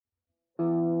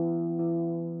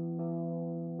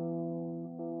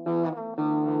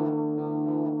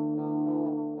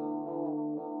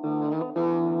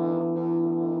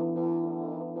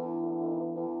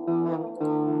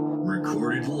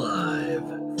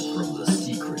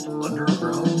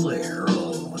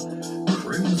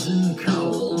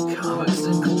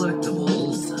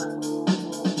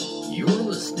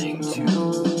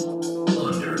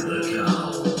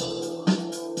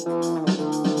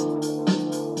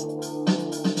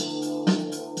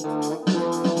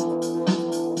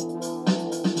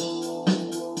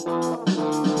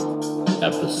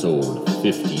episode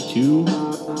 52,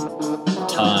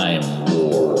 Time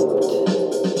Warped.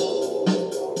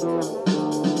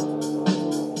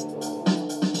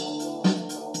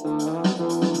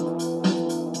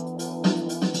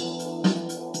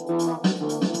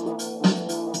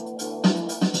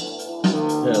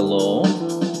 Hello.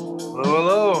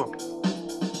 Hello.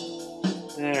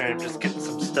 There, I'm just getting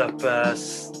some stuff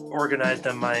organized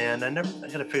on my end. I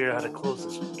gotta figure out how to close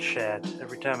this chat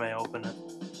every time I open it.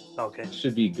 Okay.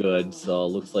 Should be good. So it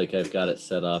looks like I've got it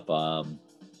set up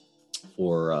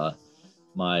for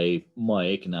my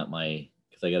mic,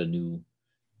 because I got a new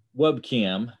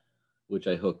webcam, which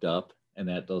I hooked up, and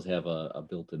that does have a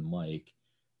built-in mic.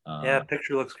 Yeah,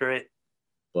 picture looks great.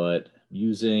 But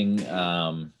using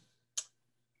the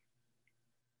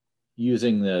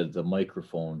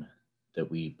microphone that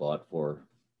we bought for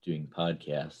doing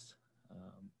podcasts.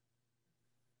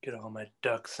 Get all my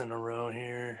ducks in a row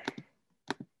here.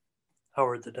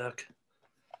 Howard the Duck.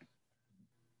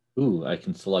 Ooh, I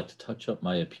can select touch up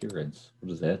my appearance. What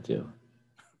does that do?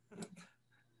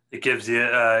 It gives you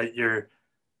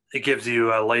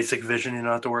LASIK vision. You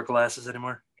don't have to wear glasses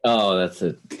anymore. Oh, that's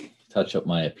it. Touch up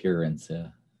my appearance. Yeah.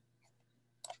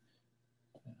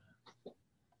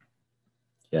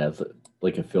 Yeah, it's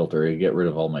like a filter. You get rid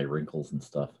of all my wrinkles and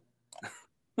stuff.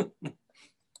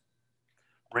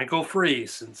 Wrinkle free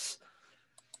since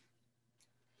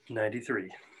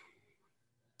 '93.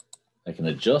 I can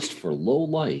adjust for low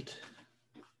light.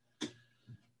 Maybe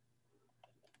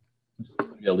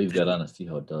I'll leave that on and see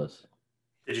how it does.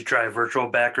 Did you try a virtual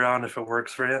background if it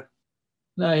works for you?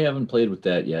 No, I haven't played with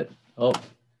that yet. Oh,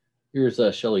 here's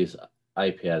Shelly's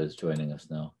iPad is joining us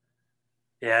now.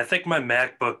 Yeah, I think my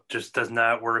MacBook just does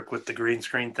not work with the green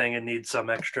screen thing. It needs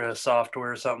some extra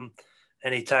software or something.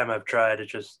 Anytime I've tried,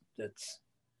 it's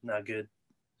not good.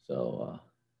 So, all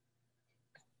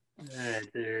right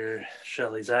there,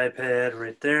 Shelly's iPad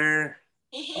right there.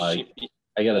 I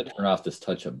got to turn off this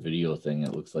touch-up video thing.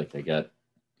 It looks like I've got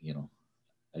no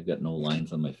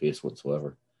lines on my face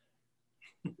whatsoever.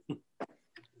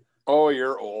 Oh,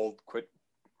 you're old. Quit.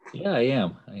 Yeah, I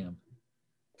am.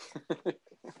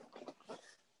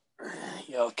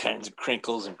 All kinds of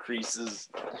crinkles and creases.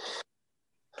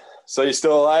 So you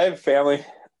still alive, family?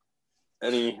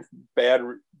 Any bad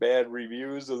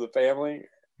reviews of the family?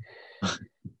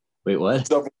 Wait, what?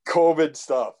 COVID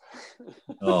stuff.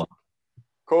 Oh.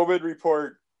 COVID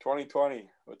report 2020.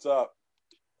 What's up?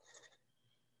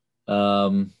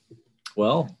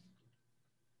 Well,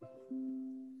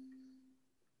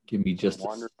 give me just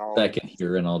a second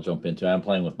here and I'll jump into it. I'm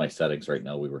playing with my settings right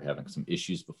now. We were having some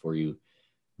issues before you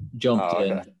jumped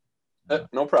in.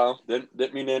 No problem.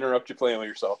 Didn't mean to interrupt you playing with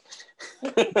yourself.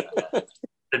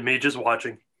 And me just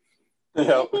watching.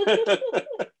 Yeah.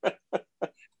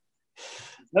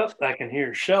 Nope, I can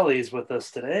hear Shelly's with us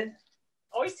today.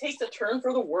 Always takes a turn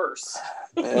for the worse.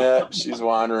 Yeah, she's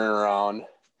wandering around,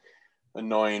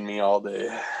 annoying me all day.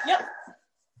 Yep.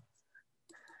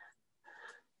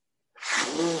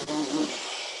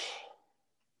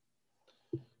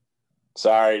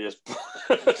 Sorry,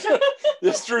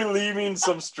 just relieving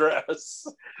some stress.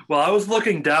 Well, I was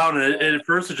looking down, and at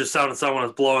first it just sounded someone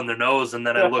was blowing their nose, and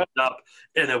then I looked up,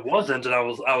 and it wasn't, and I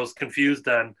was confused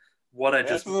on what I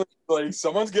just like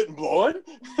someone's getting blown.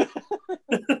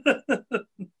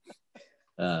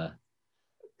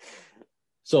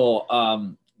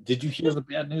 So, did you hear the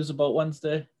bad news about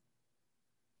Wednesday?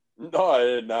 No, I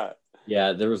did not.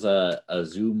 Yeah, there was a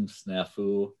Zoom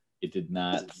snafu. It did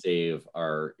not save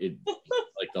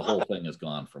the whole thing is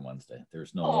gone from Wednesday.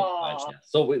 There's no live chat.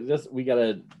 So we got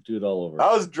to do it all over.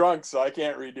 I was drunk, so I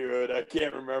can't redo it. I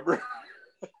can't remember.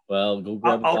 Well, go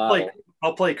grab a bottle.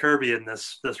 I'll play Kirby in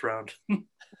this round. Yeah,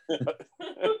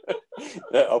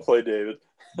 I'll play David.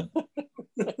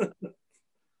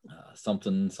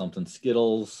 Something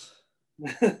Skittles.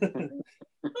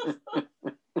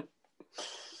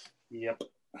 Yep.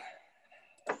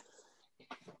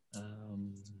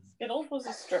 Skittles was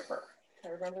a stripper. I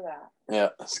remember that. Yeah,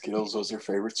 Skittles was her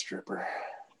favorite stripper.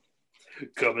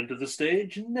 Coming to the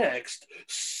stage next,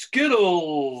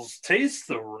 Skittles. Taste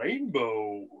the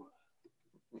rainbow.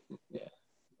 Yeah.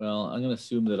 Well, I'm going to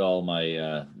assume that all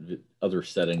my other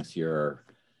settings here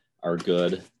are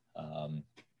good. And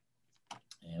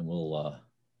we'll...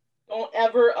 Don't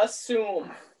ever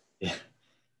assume. Yeah.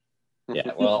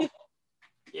 Yeah, well...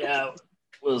 Yeah, it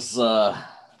was...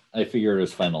 I figured it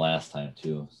was fine the last time,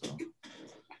 too. So,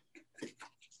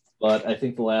 but I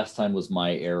think the last time was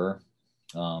my error.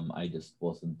 I just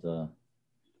wasn't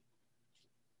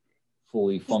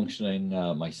fully functioning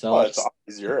myself. Oh, it's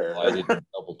always your error. I didn't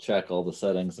double check all the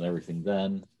settings and everything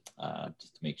then,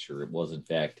 just to make sure it was in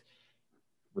fact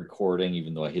recording,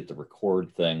 even though I hit the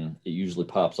record thing, it usually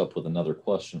pops up with another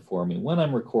question for me when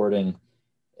I'm recording.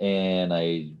 And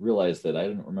I realized that I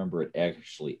didn't remember it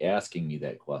actually asking me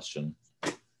that question.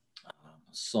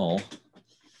 So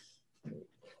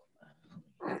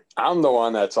I'm the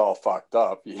one that's all fucked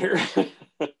up here.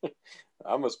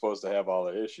 I'm supposed to have all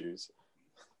the issues.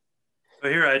 So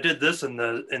here, I did this in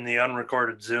the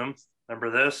unrecorded Zoom.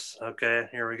 Remember this? Okay,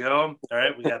 here we go. All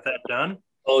right, we got that done.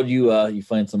 Oh, you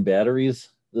find some batteries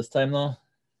this time though?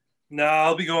 No,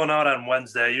 I'll be going out on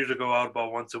Wednesday. I usually go out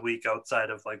about once a week outside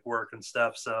of like work and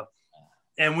stuff. So,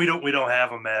 and we don't have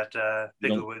them at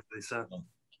Piggly Wiggly. So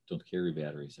don't carry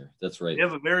batteries there. That's right. We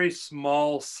have a very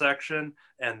small section,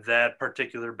 and that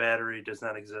particular battery does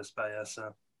not exist by us.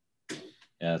 So yeah,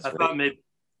 that's I right.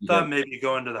 thought maybe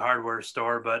going to the hardware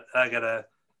store, but I gotta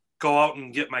go out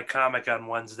and get my comic on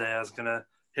Wednesday. I was gonna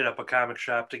hit up a comic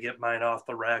shop to get mine off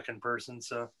the rack in person.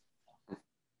 So.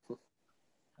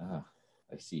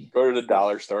 I see. Go to the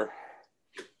dollar store.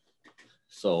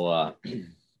 So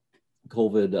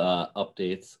COVID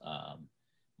updates.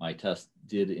 My test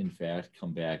did in fact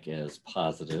come back as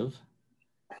positive,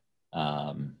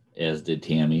 as did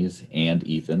Tammy's and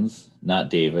Ethan's, not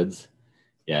David's.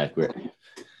 Yeah, great.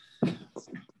 I'm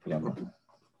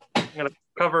gonna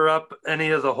cover up any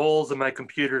of the holes in my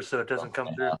computer so it doesn't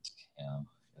come through. Yeah.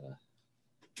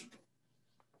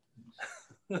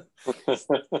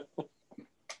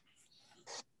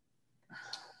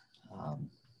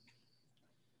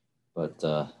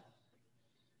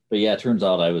 But yeah, it turns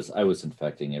out I was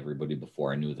infecting everybody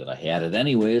before I knew that I had it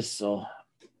anyways. So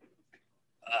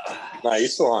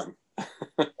nice one.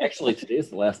 Actually, today's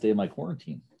the last day of my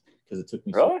quarantine because it took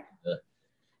me really? to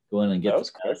go in and get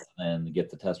the test and get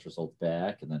the test results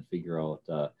back, and then figure out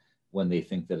when they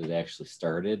think that it actually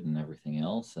started and everything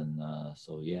else. And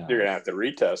so yeah, you're gonna have to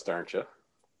retest, aren't you?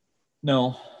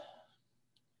 No,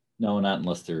 not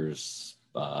unless there's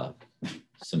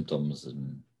symptoms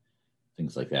and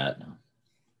things like that. No.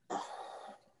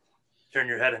 Turn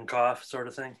your head and cough, sort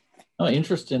of thing. Oh,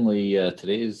 interestingly,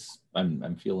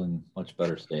 I'm feeling much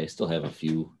better today. I still have a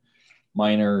few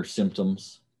minor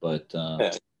symptoms, but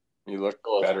yeah, you look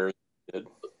better than you did.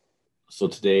 So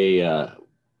today,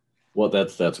 well,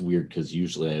 that's weird because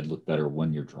usually I'd look better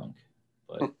when you're drunk.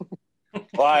 But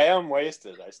well, I am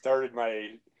wasted. I started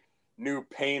my new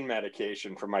pain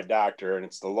medication from my doctor, and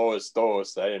it's the lowest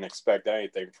dose. I didn't expect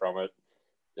anything from it.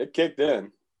 It kicked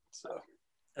in. So.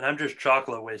 And I'm just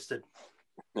chocolate wasted.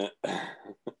 But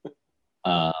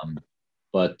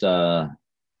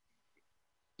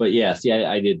yeah, see,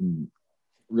 I didn't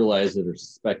realize it or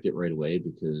suspect it right away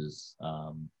because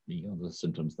the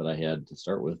symptoms that I had to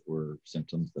start with were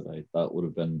symptoms that I thought would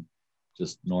have been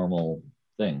just normal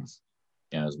things.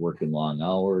 I was working long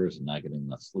hours and not getting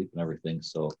enough sleep and everything.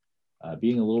 So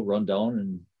being a little run down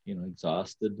and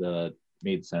exhausted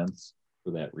made sense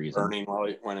for that reason.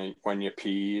 Burning when you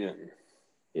pee and.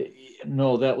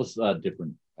 No, that was a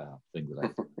different thing that I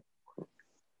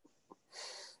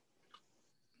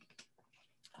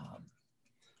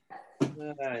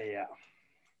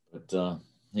did.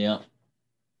 Yeah.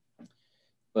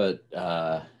 But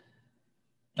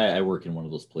I work in one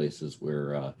of those places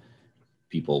where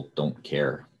people don't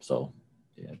care. So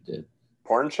yeah,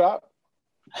 porn shop?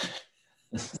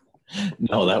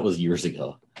 No, that was years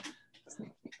ago.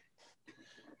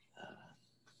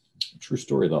 True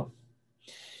story though.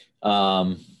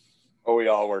 We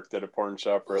all worked at a porn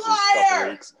shop for at least a couple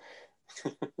weeks.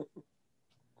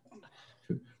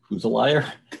 Who's a liar?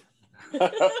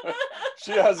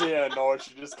 She doesn't even know it.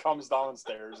 She just comes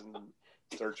downstairs and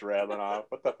starts rattling off.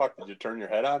 What the fuck? Did you turn your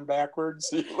head on backwards?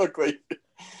 You look like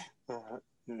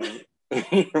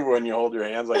when you hold your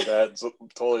hands like that, it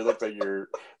totally looked like your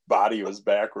body was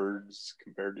backwards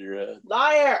compared to your head.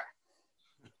 Liar!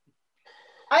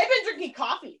 I've been drinking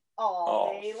coffee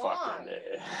all day long.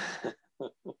 Day.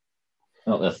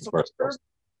 Oh, that's the first person.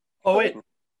 Oh wait,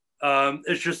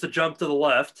 it's just a jump to the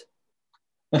left.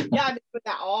 Yeah, I've been doing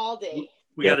that all day.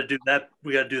 We got to do that.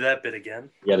 We got to do that bit again.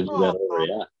 You got to do that over,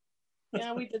 yeah.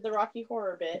 Yeah, we did the Rocky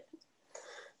Horror bit.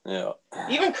 Yeah.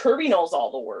 Even Kirby knows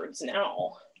all the words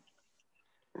now.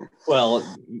 Well,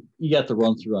 you got the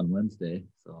run through on Wednesday,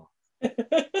 so. Yeah,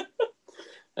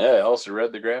 I also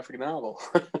read the graphic novel.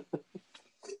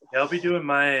 Yeah, I'll be doing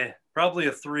probably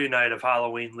a 3-night of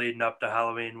Halloween leading up to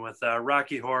Halloween with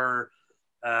Rocky Horror,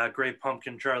 Great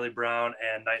Pumpkin, Charlie Brown,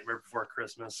 and Nightmare Before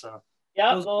Christmas. So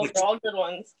yeah, those are all good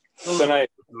ones.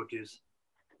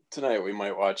 Tonight we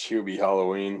might watch Hubie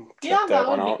Halloween. Check that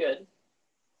one would be good.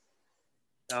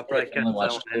 I'll probably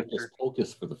watch Hocus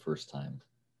Pocus for the first time.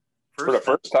 For the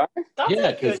first time? That's Yeah,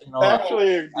 a because good you know,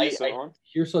 Actually, a I decent one.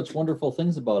 hear such wonderful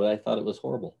things about it. I thought it was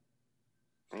horrible.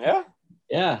 Yeah.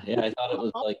 Yeah, I thought it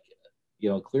was like,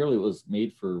 clearly it was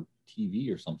made for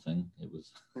TV or something. It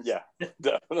was Yeah,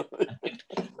 definitely.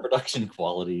 production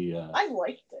quality. I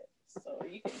liked it, so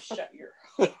you can shut your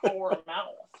whore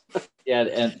mouth. Yeah,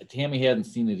 and Tammy hadn't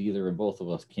seen it either, and both of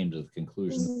us came to the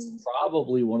conclusion it's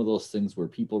probably one of those things where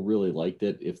people really liked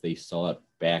it if they saw it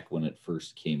back when it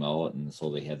first came out, and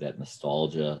so they had that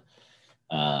nostalgia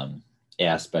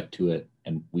aspect to it,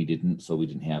 and we didn't, so we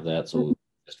didn't have that, so it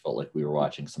just felt like we were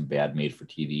watching some bad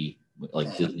made-for-TV,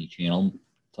 like Disney Channel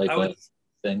type of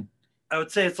thing. I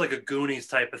would say it's like a Goonies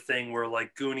type of thing where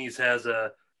like Goonies has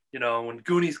a, when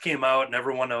Goonies came out and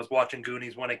everyone that was watching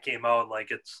Goonies when it came out,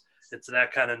 like it's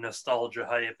that kind of nostalgia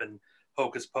hype, and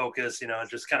Hocus Pocus, it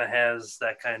just kind of has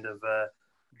that kind of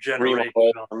generation.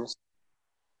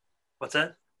 What's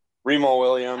that? Remo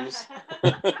Williams.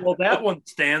 Well, that one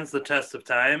stands the test of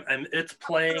time, and it's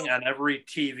playing on every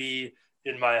TV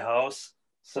in my house,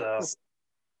 so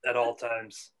at all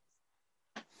times.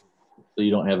 So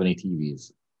you don't have any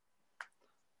TVs?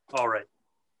 All right.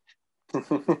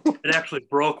 It actually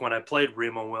broke when I played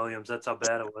Remo Williams. That's how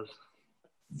bad it was.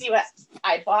 See what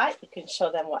I bought? You can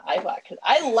show them what I bought because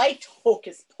I liked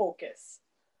Hocus Pocus.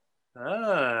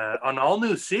 An all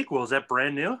new sequel. Is that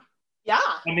brand new? Yeah.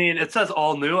 I mean, it says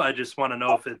all new. I just want to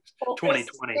know if it's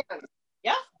 2020.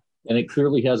 Yeah. And it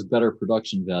clearly has better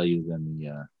production value than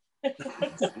the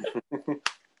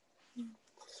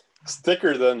It's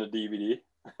thicker than the DVD.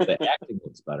 the acting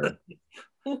looks better.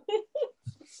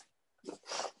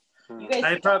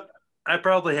 I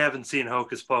probably haven't seen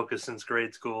Hocus Pocus since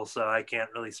grade school, so I can't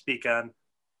really speak on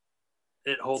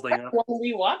it holding up. One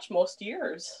we watch most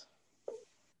years.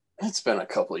 It's been a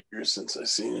couple of years since I've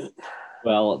seen it.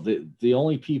 Well, the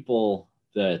only people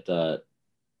that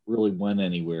really went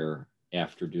anywhere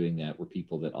after doing that were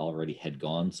people that already had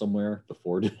gone somewhere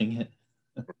before doing it.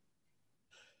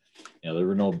 There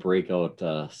were no breakout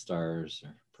stars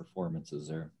or performances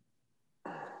there.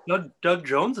 Doug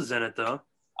Jones is in it, though.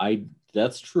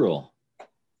 That's true.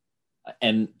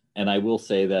 And I will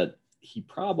say that he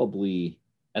probably,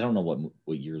 I don't know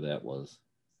what year that was,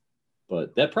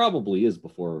 but that probably is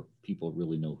before people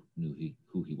really knew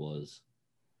who he was.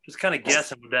 Just kind of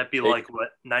guessing, would that be like, what,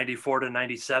 94 to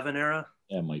 97 era?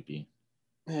 Yeah, it might be.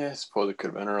 Yeah, I suppose it could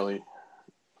have been early,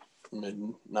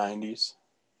 mid-90s.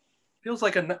 Feels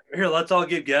like here, let's all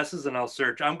give guesses and I'll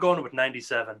search. I'm going with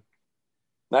 97.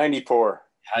 94.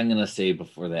 I'm going to say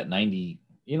before that, 90,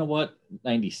 you know what?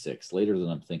 96, later than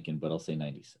I'm thinking, but I'll say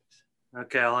 96.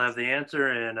 Okay, I'll have the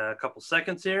answer in a couple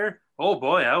seconds here. Oh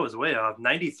boy, I was way off.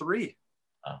 93.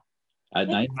 Oh. At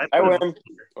 90, I win.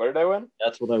 What did I win?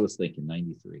 That's what I was thinking,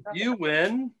 93. You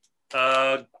win.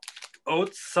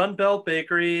 Oats Sunbelt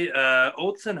Bakery,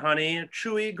 Oats and Honey,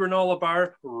 Chewy Granola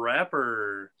Bar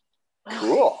Wrapper.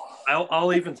 Cool.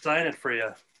 I'll even sign it for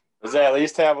you. Does that at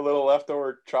least have a little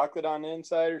leftover chocolate on the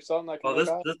inside or something? Well,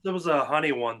 this was a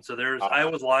honey one, so I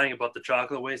was lying about the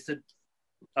chocolate wasted.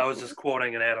 I was just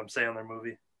quoting an Adam Sandler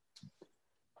movie.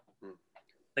 I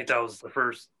think that was the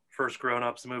first Grown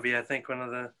Ups movie. I think one of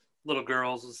the little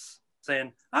girls was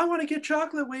saying, "I want to get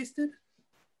chocolate wasted."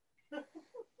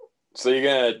 So you're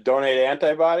gonna donate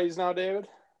antibodies now, David?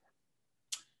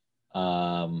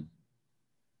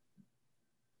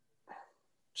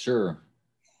 Sure.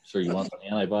 You want some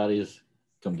antibodies?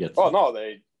 Come get Oh some. no,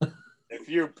 if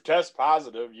you test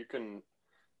positive,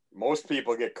 most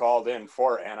people get called in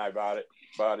for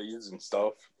antibodies and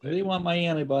stuff. If they want my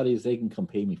antibodies, they can come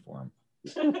pay me for them.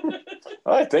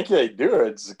 Well, I think they do.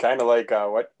 It's kind of like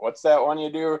what's that one you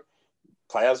do?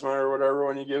 Plasma or whatever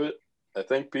when you give it. I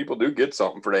think people do get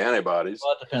something for the antibodies.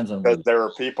 Well, it depends on because there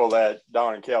were people that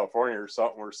down in California or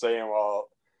something were saying, well,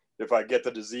 if I get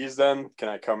the disease, then can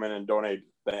I come in and donate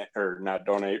or not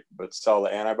donate, but sell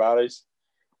the antibodies?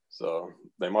 So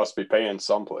they must be paying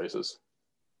some places.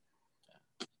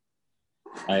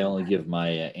 I only give my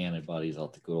antibodies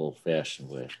out the good old fashioned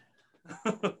way.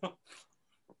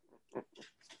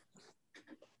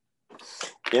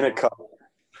 In a cup.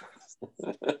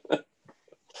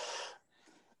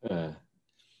 Yeah,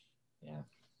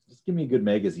 just give me a good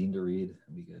magazine to read.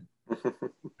 That'd be good.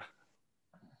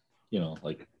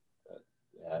 Like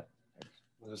that. I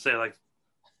was gonna say like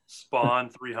Spawn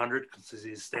 300 because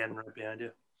he's standing right behind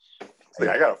you.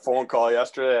 I got a phone call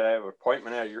yesterday. I have an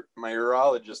appointment at my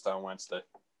urologist on Wednesday.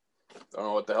 Don't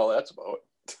know what the hell that's about.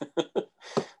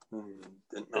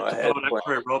 Didn't know I had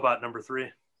X-ray robot number 3.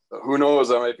 So who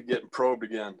knows? I might be getting probed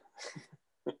again.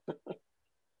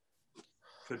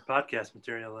 Good podcast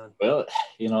material then. Well,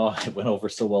 it went over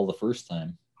so well the first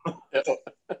time.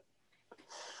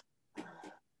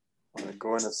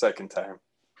 go in a second time.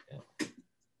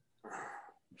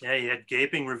 Yeah, you had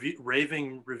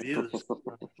raving reviews.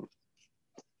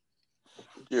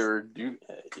 I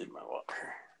did my water.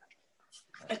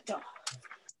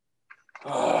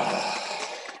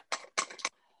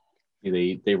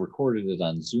 They recorded it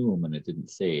on Zoom and it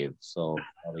didn't save, so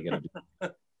all they gotta do.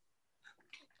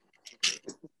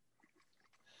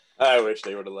 I wish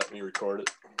they would have let me record it.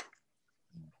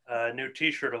 New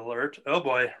T-shirt alert! Oh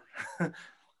boy.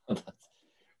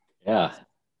 Yeah.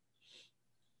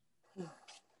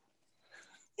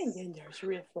 And then there's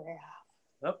Riff Raff.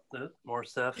 Oh, more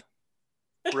stuff.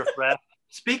 Riff Raff.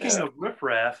 Speaking of Riff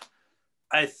Raff,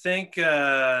 I think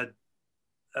going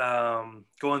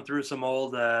through some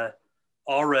old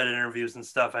All Red interviews and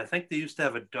stuff, I think they used to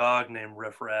have a dog named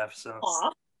Riff Raff. So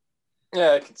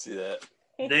yeah, I can see that.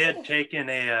 They had taken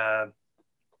they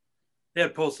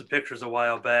had posted pictures a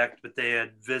while back, but they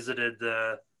had visited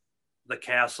the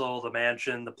castle, the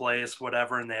mansion, the place,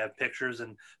 whatever, and they have pictures,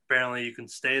 and apparently you can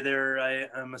stay there,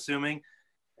 I'm assuming.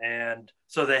 And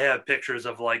so they have pictures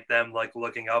of like them like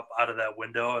looking up out of that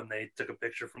window, and they took a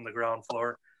picture from the ground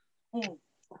floor.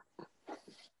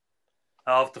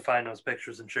 I'll have to find those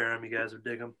pictures and share them. You guys would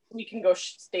dig them. We can go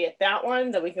stay at that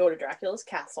one, then we can go to Dracula's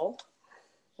castle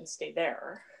and stay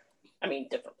there. I mean,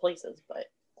 different places, but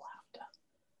we'll have to.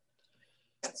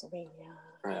 Pennsylvania.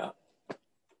 Yeah.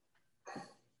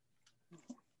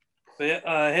 But yeah,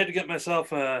 I had to get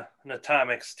myself an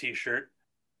Atomics t-shirt.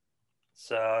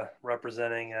 It's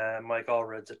representing Mike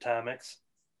Allred's Atomics.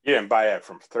 You didn't buy it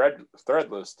from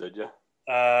Threadless, did you?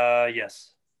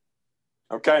 Yes.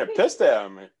 I'm kind of pissed at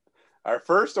them. Our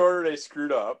first order, they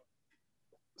screwed up.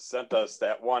 Sent us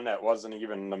that one that wasn't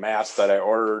even the mask that I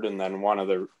ordered, and then one of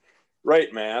the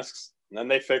right masks. And then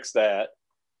they fixed that.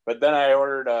 But then I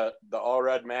ordered the All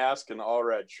Red mask and the All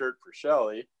Red shirt for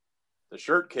Shelly. The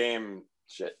shirt came,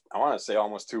 I want to say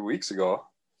almost 2 weeks ago.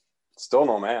 Still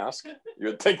no mask. You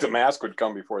would think the mask would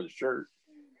come before the shirt.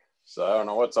 So I don't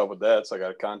know what's up with that. So I got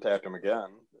to contact them again.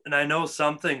 And I know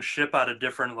some things ship out of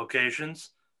different locations.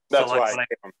 That's so why I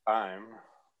gave them time.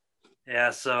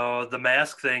 Yeah, so the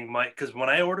mask thing might, because when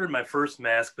I ordered my first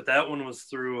mask, but that one was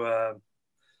through,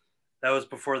 that was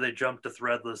before they jumped to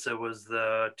Threadless. It was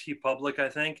the TeePublic, I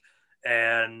think.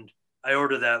 And I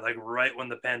ordered that like right when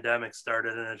the pandemic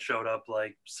started, and it showed up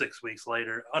like 6 weeks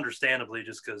later, understandably,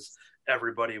 just because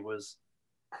everybody was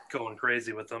going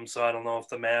crazy with them. So I don't know if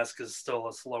the mask is still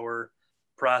a slower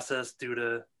process due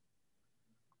to,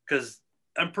 because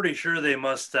I'm pretty sure they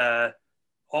must,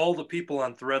 all the people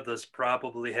on Threadless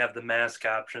probably have the mask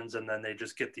options, and then they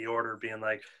just get the order being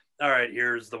like, all right,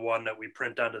 here's the one that we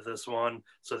print onto this one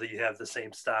so that you have the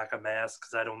same stock of masks,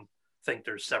 because I don't think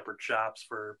there's separate shops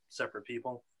for separate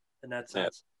people in that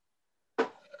sense. Yeah.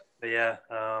 But yeah,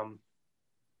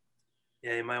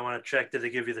 you might want to check. Did they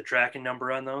give you the tracking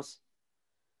number on those?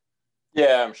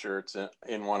 Yeah, I'm sure it's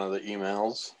in one of the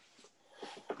emails.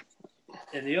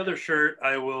 And the other shirt,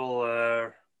 I will,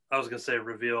 I was going to say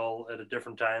reveal at a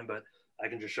different time, but I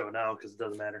can just show it now because it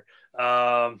doesn't matter.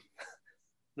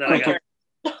 Then I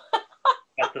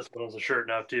got this one as a shirt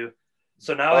now too.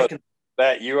 So now I can.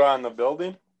 That you on the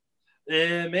building?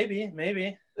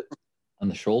 Maybe. On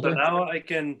the shoulder? So now I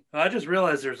can. I just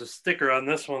realized there's a sticker on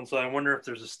this one, so I wonder if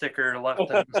there's a sticker left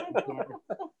on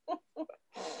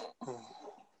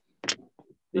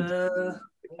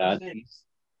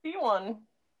See one.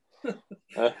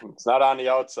 It's not on the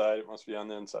outside. It must be on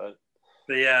the inside.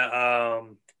 But yeah,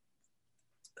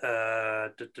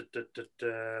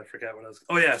 forgot what I was.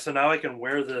 Oh yeah, so now I can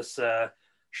wear this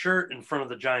shirt in front of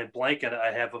the giant blanket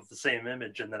I have of the same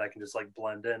image, and then I can just like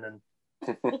blend in and.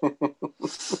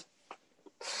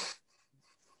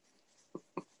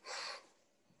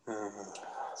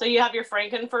 So you have your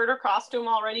Frankenfurter costume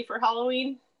all ready for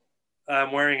Halloween?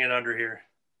 I'm wearing it under here.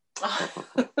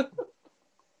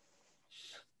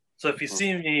 So if you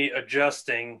see me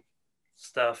adjusting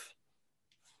stuff,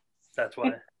 that's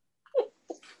why.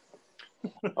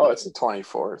 Oh, it's the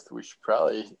 24th. We should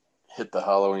probably hit the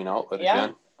Halloween outlet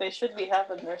again. They should be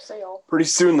having their sale. Pretty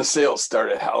soon the sales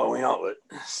start at Halloween outlet.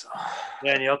 So.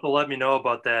 Yeah, and you have to let me know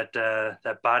about that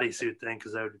that bodysuit thing,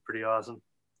 because that would be pretty awesome.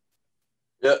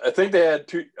 Yeah, I think they had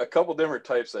a couple different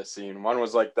types I've seen. One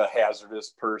was like the hazardous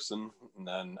person, and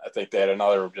then I think they had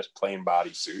another just plain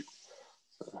bodysuit.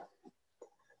 So.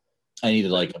 I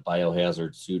needed like a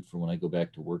biohazard suit for when I go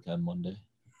back to work on Monday.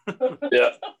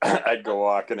 Yeah, I'd go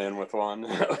walking in with one.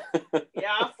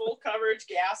 Yeah, full coverage,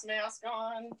 gas mask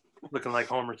on. Looking like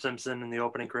Homer Simpson in the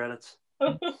opening credits.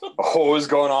 Hose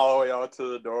going all the way out to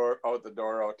the door, out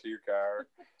to your car,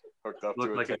 hooked up. Look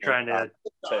to like a you're trying to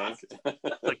tank.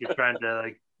 like you're trying to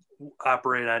like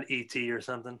operate on ET or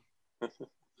something.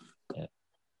 Yeah.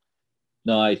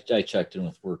 No, I checked in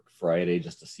with work Friday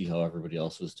just to see how everybody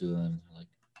else was doing. Like,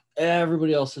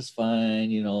 everybody else is fine,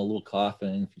 you know, a little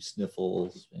coughing, a few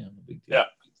sniffles, no big deal. Yeah.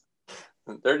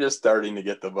 They're just starting to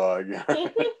get the bug.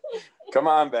 Come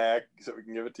on back so we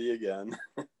can give it to you again.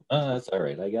 That's all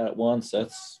right. I got it once.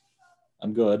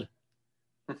 I'm good.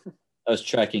 I was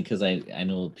checking because I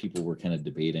know people were kind of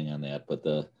debating on that, but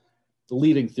the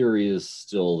leading theory is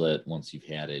still that once you've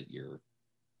had it, you're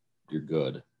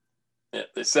good. Yeah,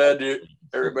 they said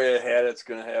everybody that had it's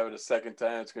going to have it a second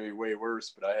time. It's going to be way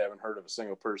worse, but I haven't heard of a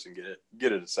single person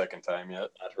get it a second time yet.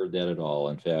 Not heard that at all.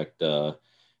 In fact, the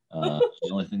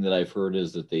only thing that I've heard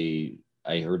is that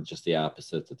I heard just the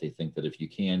opposite, that they think that if you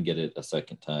can get it a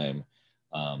second time,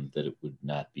 that it would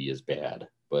not be as bad,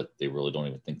 but they really don't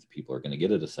even think that people are going to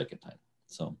get it a second time.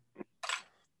 So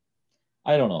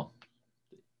I don't know.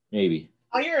 Maybe.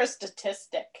 Oh, you're a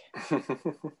statistic.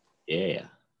 Yeah.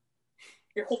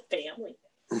 Your whole family.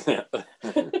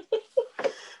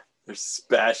 They're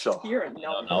special. You're a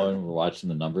number. Now when we're watching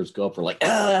the numbers go up, we're like,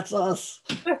 that's us.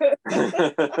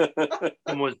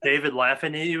 And was David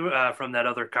laughing at you from that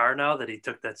other car now that he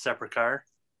took that separate car?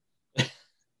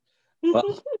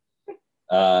 Well,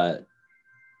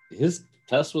 his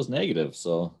test was negative,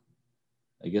 so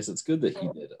I guess it's good that he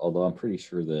did. Although I'm pretty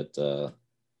sure that you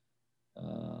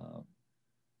are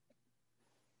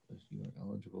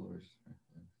eligible.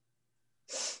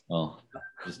 Oh,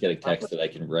 just getting text that I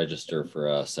can register for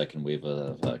a second wave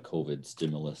of COVID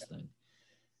stimulus thing.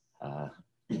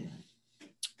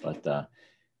 But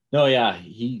no, yeah,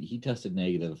 he tested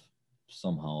negative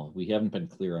somehow. We haven't been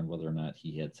clear on whether or not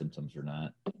he had symptoms or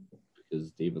not,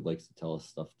 because David likes to tell us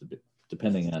stuff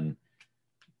depending on.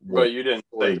 Well, you didn't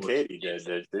say Katie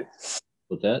did she?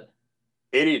 With that?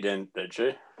 Katie didn't, did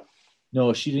she?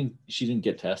 No, she didn't. She didn't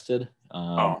get tested.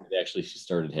 Actually, she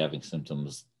started having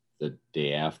symptoms the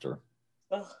day after.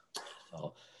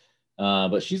 So,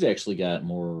 but she's actually got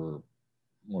more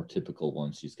typical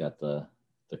ones. She's got the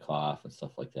cough and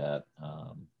stuff like that.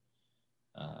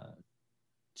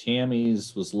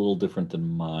 Tammy's was a little different than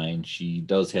mine. She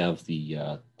does have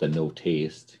the no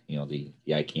taste. The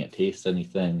I can't taste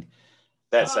anything.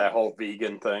 That's that whole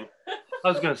vegan thing. I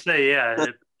was gonna say, yeah,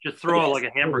 just throw it like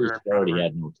a hamburger. She already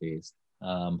had no taste.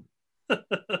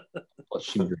 But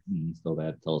she was green, so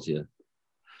that tells you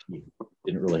she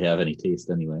didn't really have any taste,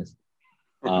 anyways.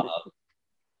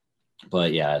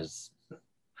 But yeah, it's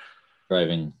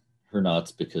driving her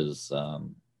nuts because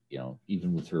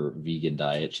even with her vegan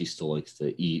diet, she still likes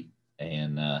to eat,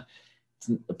 and it's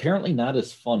apparently not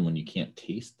as fun when you can't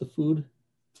taste the food.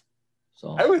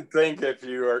 So I would think if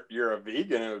you're a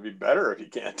vegan, it would be better if you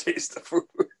can't taste the food.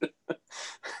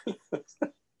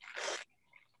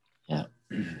 Yeah.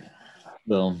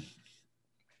 Well,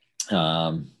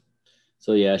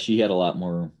 so yeah, she had a lot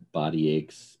more body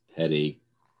aches, headache,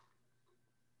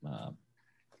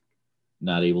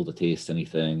 not able to taste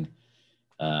anything.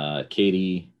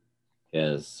 Katie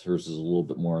hers is a little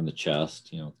bit more in the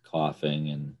chest,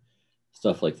 coughing and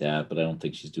stuff like that, but I don't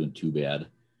think she's doing too bad.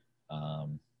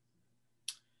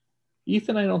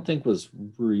 Ethan, I don't think was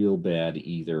real bad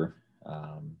either.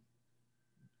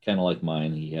 Kind of like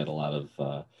mine, he had a lot of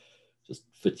just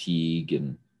fatigue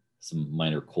and some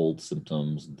minor cold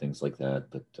symptoms and things like that,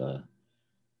 but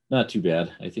not too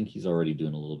bad. I think he's already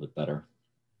doing a little bit better.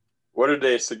 What did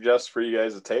they suggest for you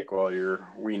guys to take while you're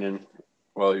weaning,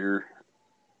 while you're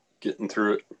getting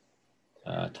through it?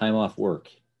 Time off work.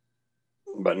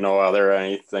 But no other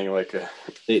anything like a...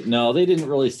 They didn't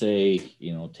really say,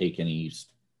 take any,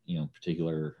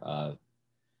 particular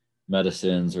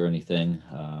medicines or anything.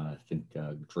 I think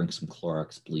drink some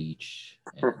Clorox bleach.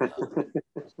 And,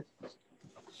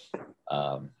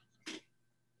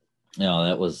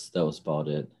 that was about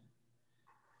it.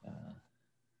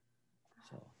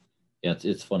 So yeah,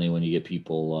 it's funny when you get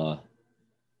people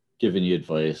giving you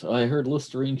advice. Oh, I heard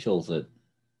Listerine kills it.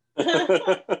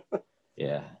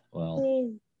 Yeah,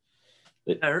 well,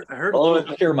 I heard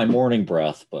I care my morning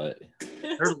breath, but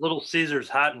I heard Little Caesars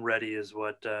Hot and Ready is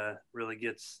what really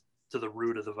gets to the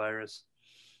root of the virus.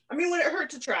 I mean, would it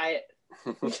hurt to try it?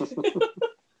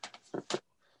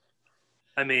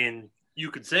 I mean, you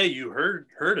could say you heard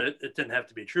it. It didn't have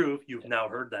to be true. You've now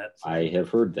heard that. So. I have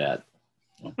heard that.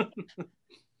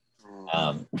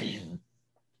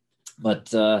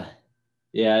 But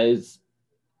yeah, it's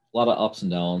a lot of ups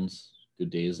and downs, good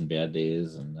days and bad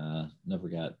days, and never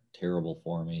got terrible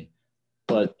for me.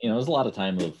 But there's a lot of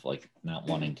time of like not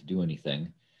wanting to do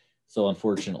anything. So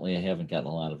unfortunately, I haven't gotten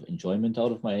a lot of enjoyment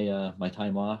out of my my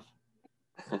time off.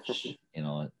 Which, you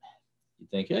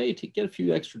think, hey, get a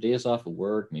few extra days off of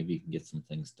work, maybe you can get some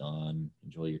things done,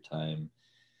 enjoy your time.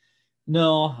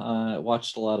 No, I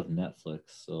watched a lot of Netflix,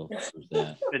 so there's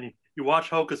that. And you watch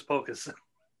Hocus Pocus.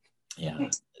 Yeah,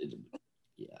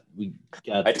 yeah. We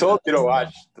got. I told you to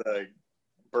watch the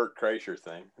Bert Kreischer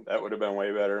thing. That would have been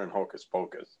way better than Hocus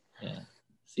Pocus. Yeah.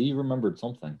 See, you remembered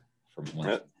something from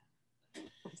when.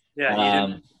 Yeah, he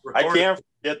didn't I record can't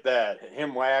forget that.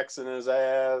 Him waxing his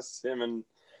ass, him and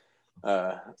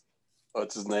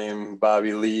what's his name?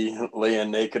 Bobby Lee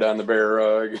laying naked on the bear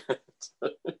rug. Those are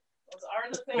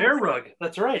the things. Bear rug.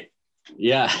 That's right.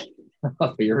 Yeah.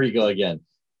 Here we go again.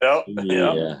 Yep.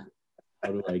 Yeah. Yep.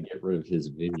 How do I get rid of his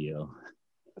video?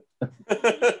 You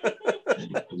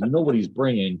know what he's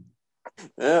bringing.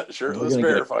 Yeah, We're shirtless gonna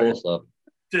get bear a fight. close up.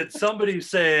 Did somebody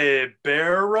say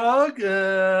bear rug?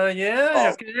 Yeah.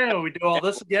 Oh. Okay. We do all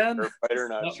this again. Bear fighter,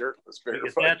 not Nope. shirtless We bear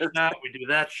get that fighter. shot. We do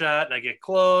that shot, and I get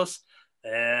close.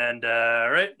 And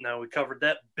right now we covered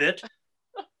that bit.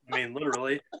 I mean,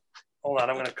 literally. Hold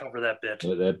on, I'm going to cover that bit.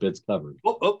 That bit's covered.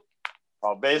 Oh, oh.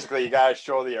 Well, basically, you got to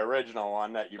show the original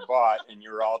one that you bought, and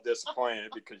you were all disappointed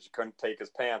because you couldn't take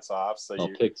his pants off. So All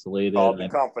you pixelated. called the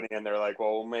company, and they're like,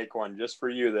 "Well, we'll make one just for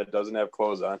you that doesn't have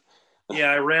clothes on."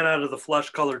 Yeah, I ran out of the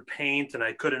flesh-colored paint, and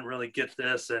I couldn't really get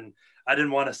this, and I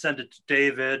didn't want to send it to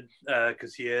David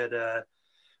because he had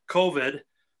COVID.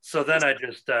 So then I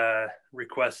just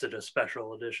requested a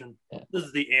special edition. Yeah. This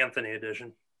is the Anthony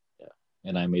edition. Yeah.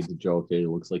 And I made the joke, it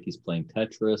looks like he's playing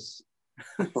Tetris.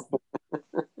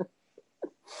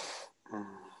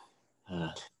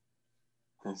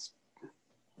 It's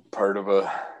part of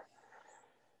a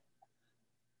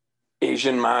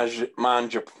Asian manga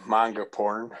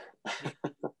porn.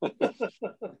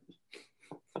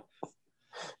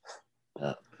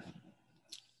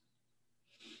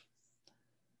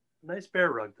 Nice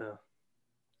bear rug, though.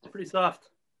 It's pretty soft.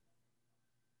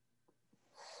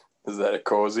 Is that a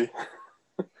cozy?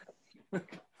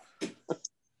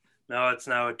 No, it's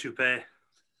now a toupee.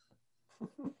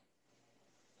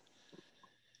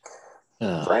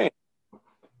 Frank.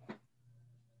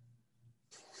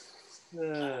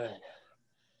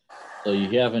 So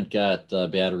you haven't got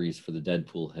batteries for the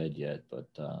Deadpool head yet, but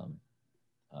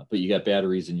you got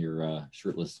batteries in your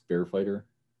shirtless bear fighter.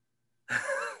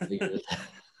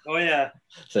 Oh, yeah.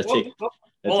 So Hold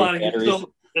on.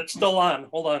 It's still on.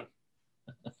 Hold on.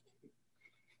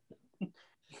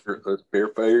 Shirtless bear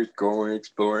fighters going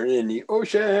exploring in the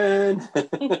ocean.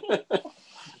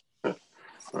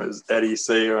 What does Eddie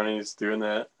say when he's doing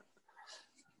that?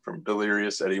 From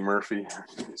Delirious, Eddie Murphy.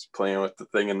 He's playing with the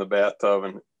thing in the bathtub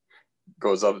and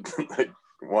goes up. Like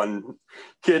one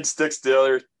kid sticks the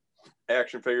other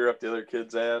action figure up the other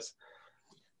kid's ass.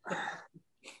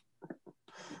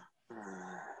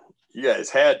 You guys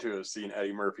had to have seen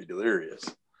Eddie Murphy Delirious.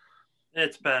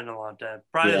 It's been a long time.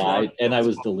 Probably yeah, I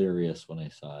was delirious when I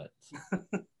saw it.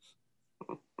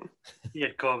 He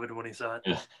had COVID when he saw it.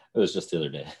 Yeah, it was just the other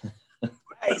day.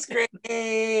 Ice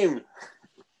cream!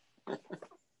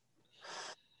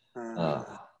 I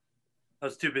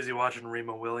was too busy watching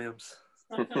Remo Williams.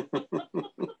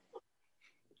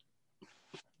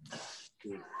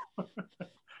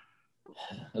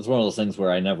 It's one of those things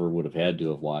where I never would have had to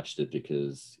have watched it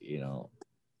because, you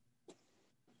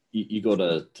go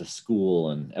to school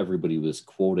and everybody was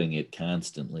quoting it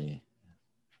constantly.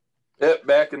 Yep,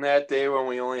 back in that day when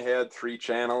we only had 3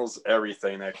 channels,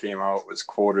 everything that came out was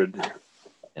quoted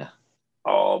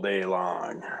all day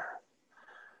long.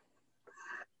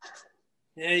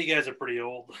 Yeah, you guys are pretty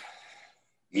old.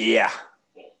 Yeah.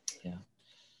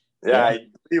 Yeah. I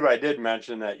believe I did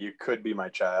mention that you could be my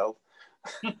child.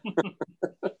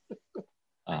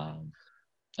 I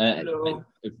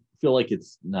feel like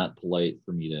it's not polite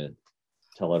for me to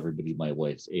tell everybody my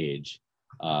wife's age,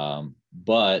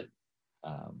 but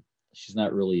she's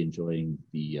not really enjoying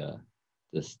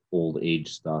this old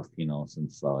age stuff,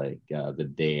 since like the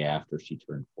day after she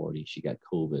turned 40, she got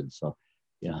COVID. So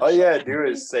yeah. All you gotta do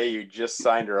is say you just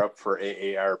signed her up for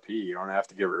AARP. You don't have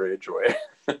to give her age away.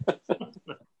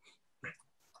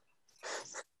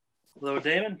 Hello,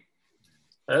 Damon.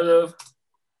 Hello.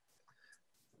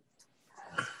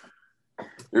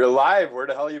 You're alive. Where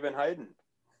the hell you been hiding?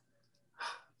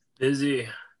 Busy.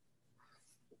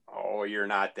 Oh, you're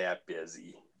not that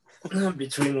busy.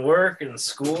 Between work and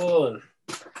school and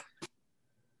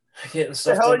getting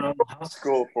stuff The hell done are on you the going to house.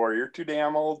 school for? You're too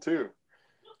damn old too.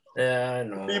 Yeah, I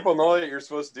know. People know that you're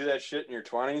supposed to do that shit in your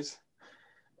 20s.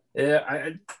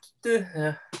 Yeah,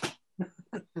 yeah.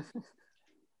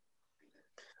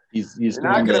 He's You're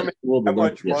not going to make school that to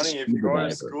learn much to be a money if you scuba go to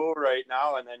diver. school right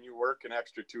now and then you work an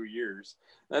extra 2 years.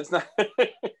 That's not.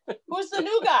 Who's the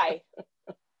new guy?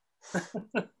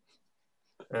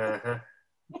 Uh-huh.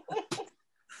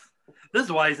 This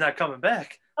is why he's not coming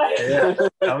back. Yeah,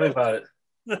 tell me about it.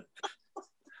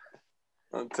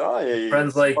 I'm telling you,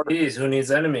 Friends like these, who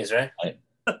needs enemies, right?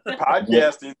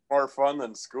 podcasting's more fun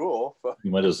than school.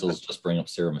 You might as well just bring up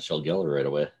Sarah Michelle Gellar right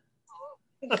away.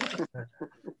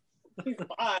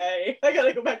 Bye. I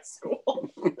gotta go back to school.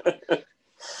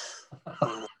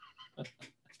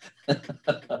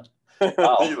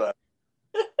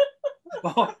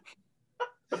 Wow.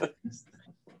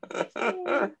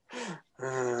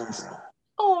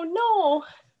 Oh no.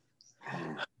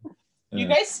 You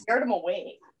guys scared him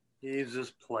away. He's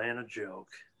just playing a joke.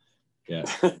 Yeah.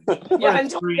 Yeah,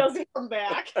 until he doesn't come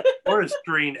back. Or his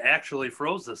screen actually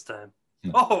froze this time.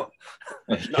 Hmm. Oh,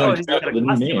 No, he's got a the new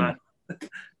costume name. on.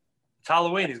 It's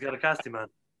Halloween. He's got a costume on.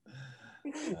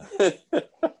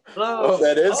 Oh,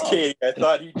 that is Oh. Katie. I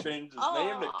thought he changed his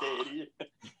name to Aw. Katie.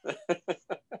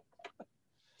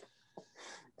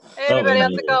 Hey, everybody,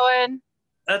 how's it going?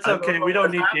 That's I don't okay. know We don't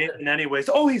what need happened. Jason anyways.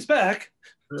 Oh, he's back.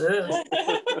 Yeah.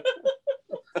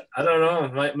 I don't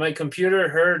know. My computer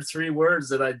heard 3 words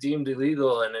that I deemed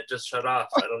illegal, and it just shut off.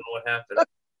 I don't know what happened.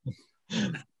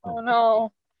 Oh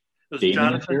no. It was Damien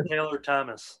Jonathan here? Taylor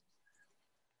Thomas.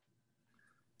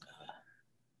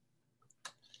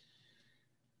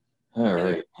 All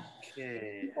right.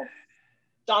 Okay.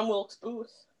 John Wilkes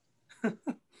Booth.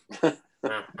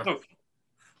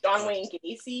 John Wayne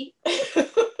Gacy.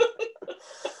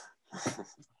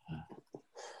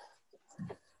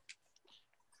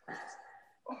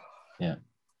 Yeah.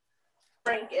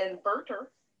 Frank and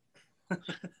Berter.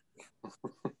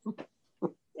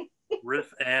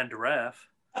 Riff and Raff.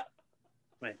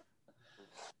 Wait.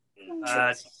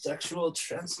 Sexual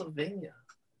Transylvania.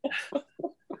 Yeah,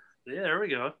 there we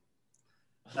go.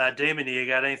 Damon, you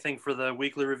got anything for the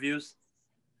weekly reviews?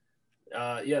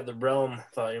 Yeah, The Realm,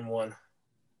 Volume 1.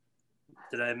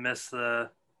 Did I miss the...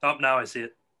 Oh, now I see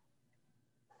it.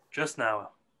 Just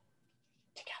now.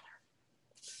 Together.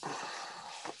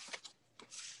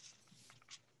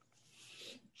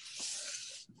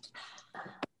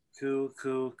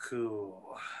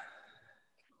 Cool.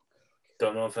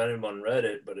 Don't know if anyone read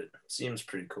it, but it seems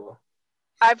pretty cool.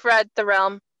 I've read The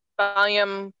Realm,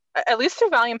 at least through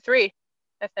volume 3,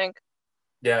 I think.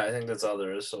 Yeah, I think that's all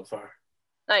there is so far.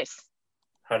 Nice.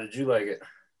 How did you like it?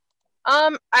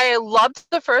 I loved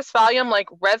the first volume, like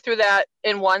read through that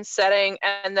in one setting,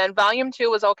 and then volume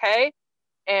 2 was okay.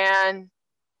 And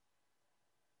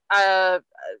I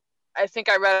think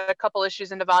I read a couple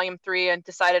issues into volume 3 and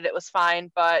decided it was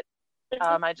fine, but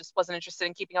I just wasn't interested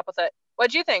in keeping up with it.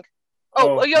 What'd you think?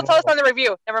 Oh, you'll tell us on the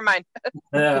review. Never mind.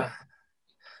 Yeah.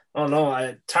 Oh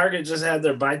no, Target just had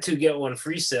their buy 2 get 1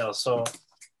 free sale, so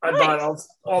I bought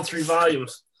all 3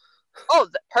 volumes. Oh,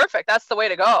 perfect. That's the way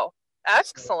to go.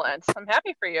 Excellent. I'm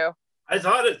happy for you. I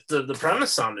thought the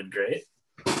premise sounded great.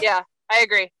 Yeah, I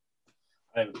agree.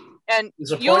 And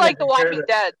disappointed you like The to hear Walking that-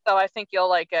 Dead, so I think you'll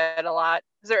like it a lot.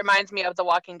 Because it reminds me of The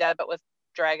Walking Dead, but with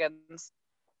dragons.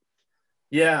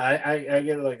 Yeah, I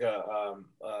get like a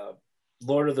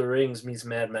Lord of the Rings meets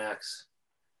Mad Max.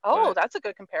 Oh, Right. that's a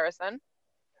good comparison.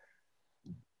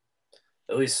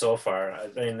 At least so far. I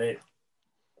mean,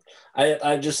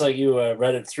 I just like you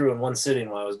read it through in one sitting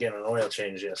while I was getting an oil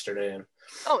change yesterday, and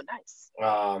Oh, nice.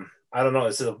 I don't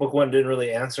know. So the book one didn't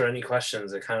really answer any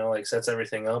questions. It kind of like sets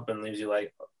everything up and leaves you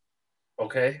like,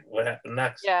 okay, what happened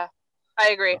next? Yeah, I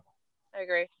agree.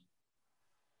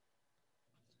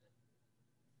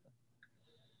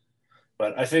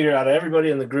 But I figured out of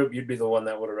everybody in the group, you'd be the one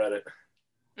that would have read it.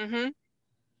 Mm-hmm.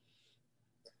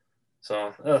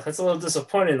 So that's a little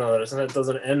disappointing though that it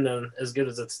doesn't end as good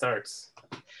as it starts.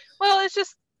 Well, it's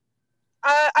just,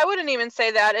 I wouldn't even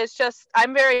say that. It's just,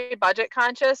 I'm very budget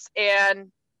conscious,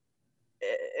 and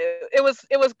it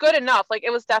was good enough. Like,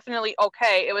 it was definitely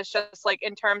okay. It was just like,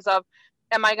 in terms of,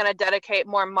 am I going to dedicate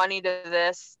more money to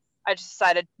this? I just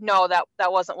decided, no,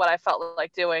 that wasn't what I felt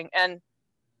like doing. And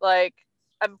like,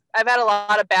 I've had a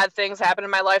lot of bad things happen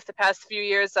in my life the past few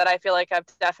years that I feel like I've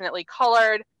definitely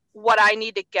colored what I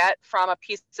need to get from a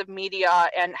piece of media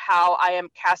and how I am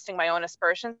casting my own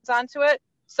aspersions onto it.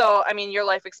 So, I mean, your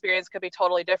life experience could be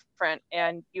totally different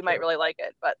and you might really like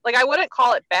it. But like, I wouldn't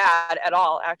call it bad at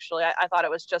all, actually. I thought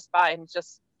it was just fine. It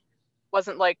just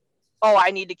wasn't like, oh,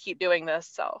 I need to keep doing this.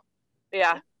 So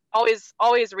yeah, always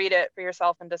read it for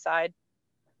yourself and decide.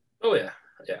 Oh yeah,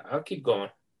 I'll keep going.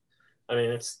 I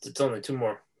mean, it's only 2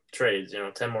 more trades,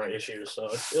 10 more issues, so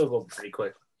it'll go pretty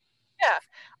quick. Yeah.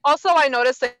 Also, I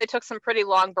noticed that they took some pretty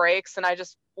long breaks, and I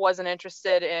just wasn't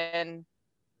interested in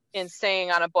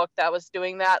staying on a book that was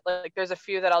doing that. Like, there's a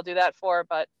few that I'll do that for,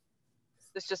 but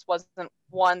this just wasn't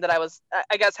one that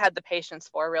I guess, had the patience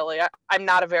for, really. I'm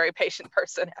not a very patient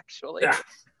person, actually. Yeah.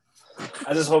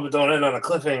 I just hope it don't end on a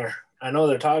cliffhanger. I know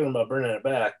they're talking about bringing it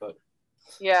back, but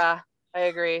Yeah, I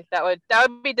agree. That would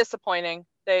be disappointing.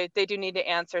 They do need to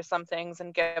answer some things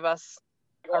and give us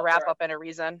a wrap up and a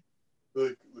reason.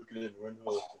 Looking in the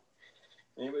window.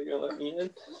 Anybody gonna let me in?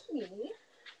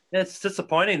 It's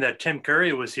disappointing that Tim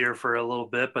Curry was here for a little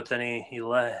bit, but then he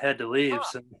had to leave. Oh.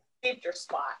 So. Saved your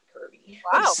spot, Kirby.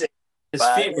 Wow. his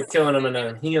feet were killing him in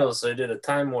on heels, so he did a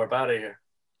time warp out of here.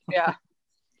 Yeah.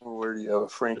 Where do you have a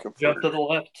Frankenfurter? Jump to the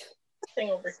left.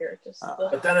 Thing over here, just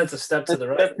But then it's a step to the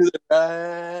right. Step to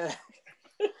the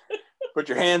right. Put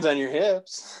your hands on your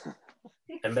hips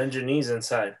And bend your knees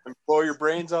inside. and blow your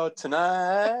brains out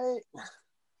tonight.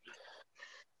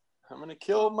 I'm gonna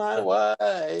kill my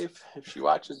wife if she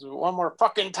watches it one more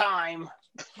fucking time.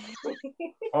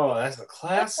 Oh, that's a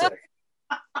classic.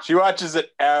 She watches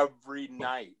it every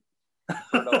night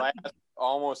for the last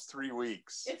almost 3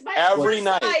 weeks. It's my Every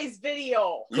night. exercise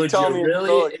video. You Could tell you me really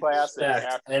really classic expect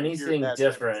after you hear anything that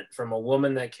different from a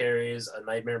woman that carries a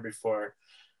Nightmare Before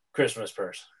Christmas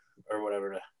purse or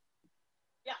whatever?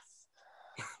 Yes.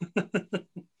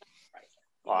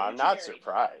 Well, I'm not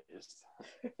surprised.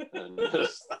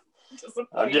 Disappointed.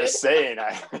 I'm just saying,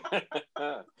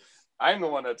 I'm the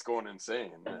one that's going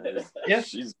insane. Yeah.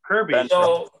 She's Kirby. been-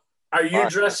 So, are you Fine.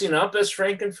 dressing up as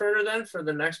Frankenfurter then for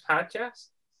the next podcast?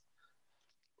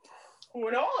 Who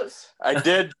knows? I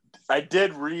did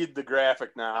read the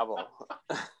graphic novel.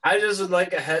 I just would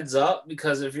like a heads up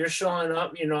because if you're showing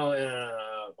up, in a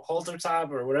halter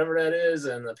top or whatever that is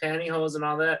and the pantyhose and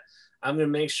all that, I'm going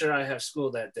to make sure I have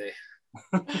school that day.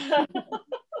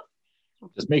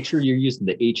 Just make sure you're using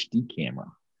the HD camera.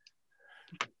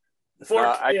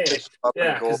 4K. I picked up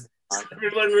Yeah, a gold. 'cause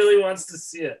everyone really wants to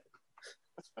see it.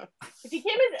 If he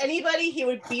came as anybody, he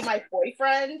would be my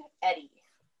boyfriend, Eddie.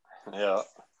 Yeah.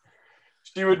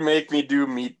 She would make me do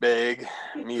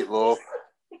meatloaf.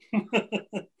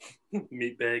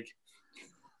 Meat bag.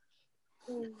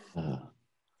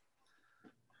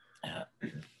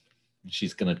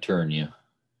 She's gonna turn you.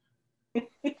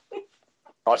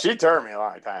 Oh, she turned me a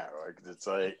long time ago. It's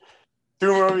like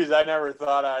 2 movies I never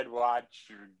thought I'd watch: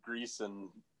 Grease and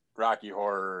Rocky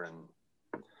Horror,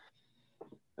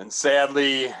 and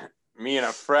sadly, me and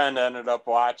a friend ended up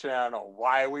watching. I don't know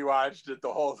why we watched it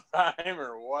the whole time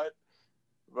or what.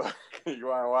 But you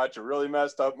want to watch a really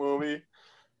messed up movie?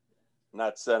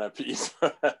 Not Centipede,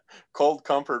 Cold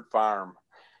Comfort Farm.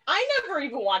 I never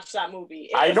even watched that movie.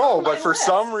 It I was know, on but my for list.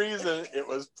 some reason, it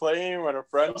was playing when a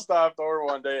friend stopped over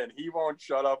one day, and he won't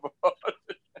shut up about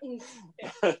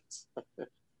it.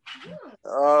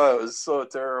 Oh, it was so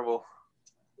terrible.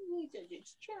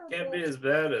 It's terrible. Can't be as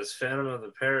bad as Phantom of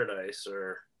the Paradise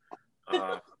or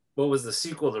what was the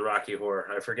sequel to Rocky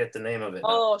Horror? I forget the name of it now.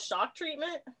 Oh, Shock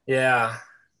Treatment? Yeah.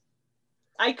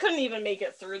 I couldn't even make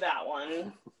it through that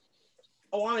one.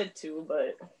 I wanted to,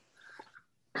 but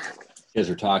You guys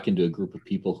are talking to a group of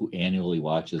people who annually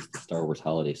watches the Star Wars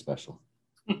Holiday Special.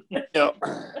 Yep.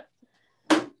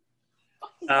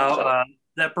 Now,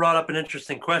 that brought up an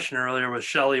interesting question earlier with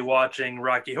Shelley watching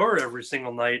Rocky Horror every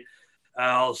single night.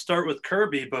 I'll start with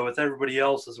Kirby, but with everybody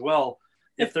else as well.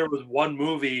 If there was one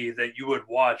movie that you would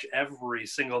watch every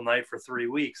single night for 3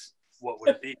 weeks, what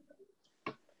would it be?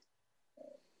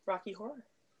 Rocky Horror.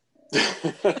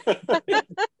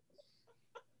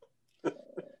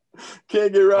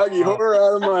 Can't get Rocky Horror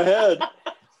out of my head.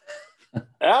 I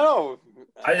don't know.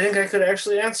 I think I could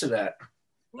actually answer that.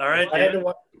 All right, If I had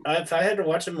Dan. to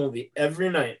watch a movie every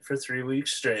night for 3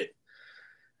 weeks straight,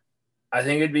 I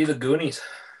think it'd be The Goonies.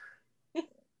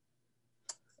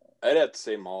 I'd have to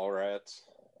say Mallrats.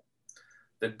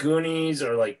 The Goonies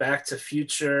or like Back to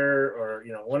Future or,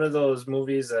 one of those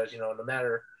movies that, no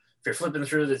matter if you're flipping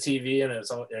through the TV and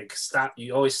it's all like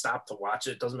you always stop to watch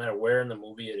it. Doesn't matter where in the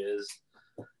movie it is.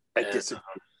 I And, guess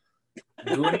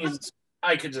Goonies,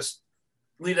 I could just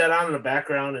leave that on in the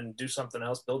background and do something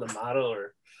else, build a model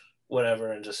or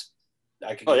whatever, and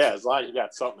I could. Oh yeah, as long as you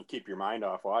got something to keep your mind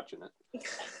off watching it.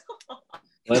 Well,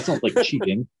 that sounds like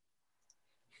cheating.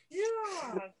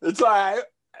 Yeah. It's like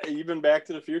even Back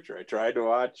to the Future. I tried to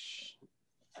watch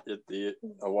it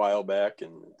a while back,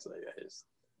 and it's like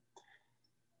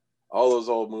all those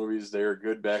old movies. They were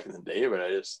good back in the day, but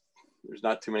there's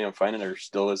not too many I'm finding that are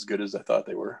still as good as I thought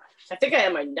they were. I think I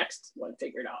have my next one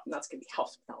figured out, and that's gonna be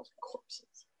House of Thousand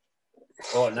Corpses.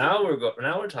 Oh, now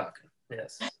we're talking.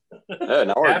 Yes. Yeah,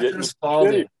 now we're Captain getting.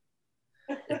 Spaulding.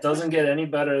 It doesn't get any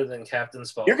better than Captain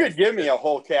Spaulding. You could give me a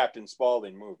whole Captain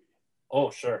Spaulding movie Oh,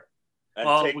 sure. and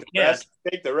Well, take we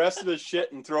the rest of the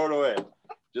shit and throw it away.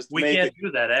 Just to We make can't it.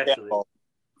 do that, actually.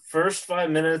 First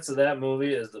 5 minutes of that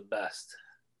movie is the best.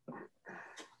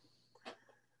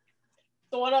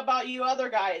 So what about you other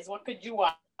guys? What could you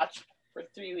watch? for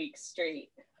 3 weeks straight?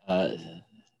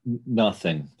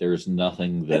 Nothing. There's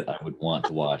nothing that I would want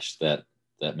to watch that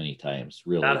many times.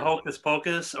 Really. Not Hocus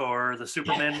Pocus or the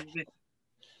Superman movie?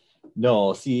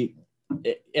 No. See,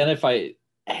 and if I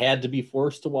had to be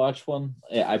forced to watch one,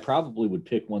 I probably would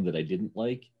pick one that I didn't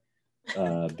like,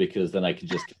 because then I could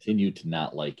just continue to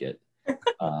not like it.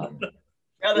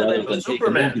 Rather than take a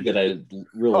movie that I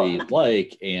really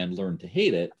like and learn to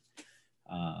hate it.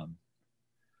 I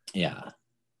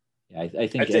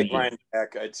think I'd take mine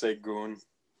back. I'd say Goon.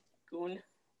 Goon.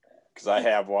 Because I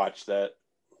have watched that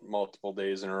multiple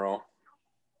days in a row.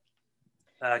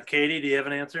 Katie, do you have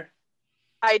an answer?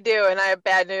 I do, and I have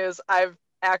bad news. I've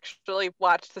actually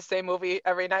watched the same movie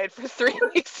every night for 3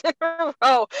 weeks in a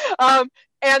row.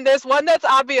 And there's one that's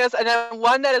obvious and then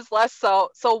one that is less so.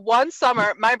 So one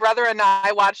summer, my brother and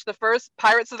I watched the first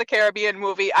Pirates of the Caribbean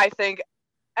movie, I think,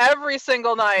 every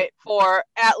single night for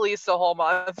at least a whole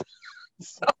month.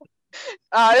 So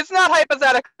it's not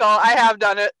hypothetical. I have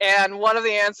done it. And one of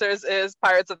the answers is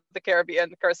Pirates of the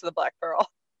Caribbean, The Curse of the Black Pearl.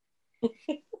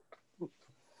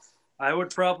 I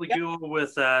would probably go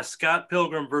with Scott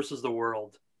Pilgrim versus the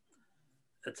World.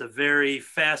 It's a very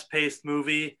fast-paced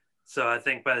movie. So I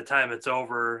think by the time it's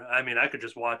over, I mean, I could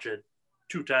just watch it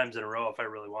 2 times in a row if I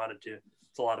really wanted to.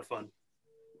 It's a lot of fun.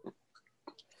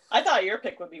 I thought your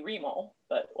pick would be Remo,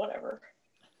 but whatever.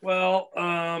 Well,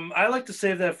 I like to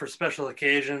save that for special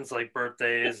occasions like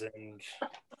birthdays and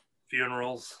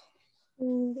funerals.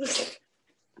 You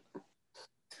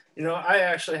know, I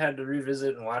actually had to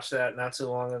revisit and watch that not too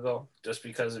long ago just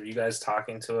because of you guys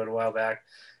talking to it a while back.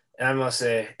 And I must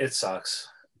say, it sucks.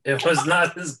 It was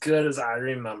not as good as I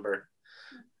remember.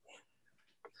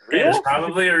 There's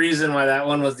probably a reason why that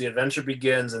one was The Adventure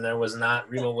Begins and there was not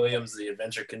Remo Williams' The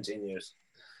Adventure Continues.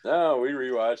 No, we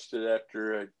rewatched it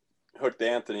after I hooked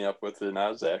Anthony up with it, and I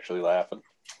was actually laughing.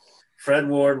 Fred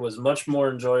Ward was much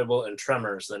more enjoyable in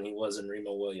Tremors than he was in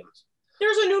Remo Williams.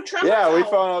 There's a new Tremors. Yeah, we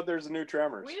found out there's a new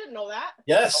Tremors. We didn't know that.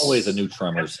 Yes. Always a new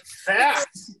Tremors.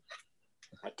 Fact.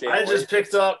 I just wait.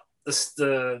 picked up the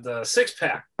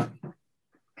 6-pack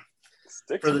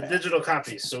for the digital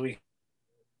copies. So we're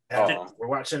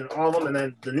watching all of them, and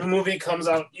then the new movie comes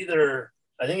out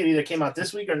I think it either came out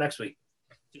this week or next week.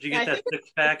 Did you get that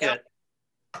 6-pack at?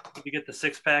 Did you get the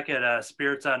 6-pack at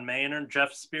Spirits on Main or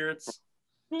Jeff's Spirits?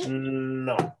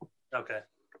 No. Okay.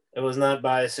 It was not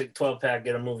buy a 12-pack,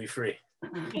 get a movie free.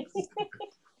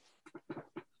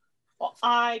 Well,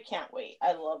 I can't wait.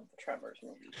 I love the Tremors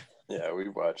movies. Yeah, we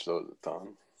watched those a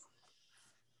ton.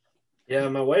 Yeah,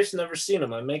 my wife's never seen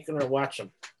them. I'm making her watch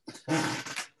them.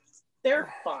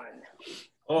 They're fun.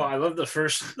 Oh, I love the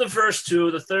first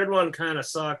 2. The third one kind of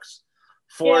sucks.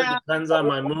 4 depends on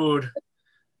my mood.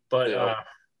 But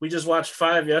we just watched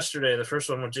 5 yesterday. The first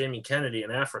one with Jamie Kennedy in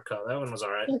Africa. That one was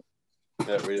all right.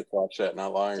 Yeah, we just watched that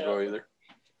not long ago either.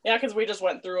 Yeah, because we just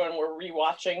went through and we're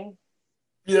rewatching.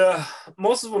 Yeah,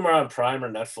 most of them are on Prime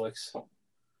or Netflix.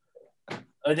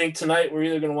 I think tonight we're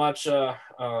either going to watch the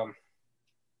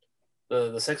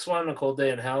 6th one, A Cold Day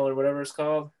in Hell, or whatever it's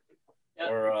called,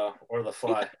 or The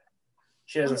Fly.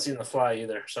 She hasn't seen The Fly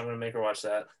either, so I'm going to make her watch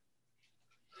that.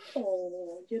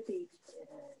 Oh, your baby.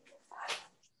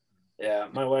 Yeah,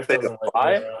 my wife doesn't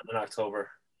like it in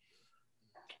October.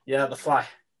 Yeah, The Fly.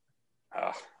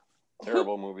 Oh,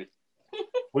 terrible movie.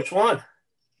 Which one?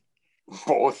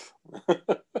 Both.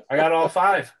 I got all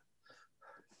 5.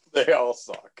 They all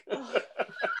suck.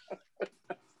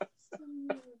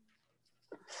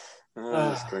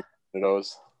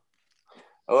 Those.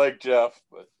 I like Jeff,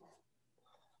 but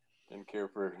didn't care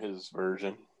for his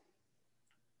version.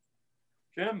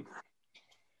 Jim.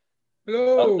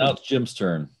 Hello. Now it's Jim's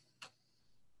turn.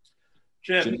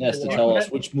 Jim has to tell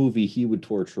us which movie he would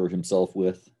torture himself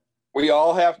with. We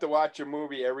all have to watch a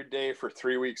movie every day for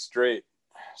 3 weeks straight,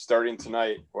 starting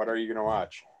tonight. What are you going to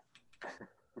watch?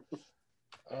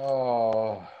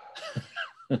 Oh.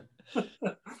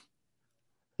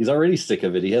 He's already sick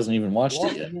of it. He hasn't even watched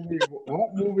it yet.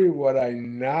 What movie would I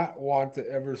not want to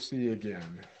ever see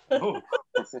again? Oh.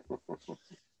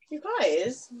 You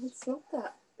guys, it's not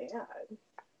that bad.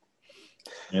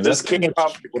 And this came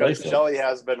up because Shelly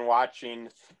has been watching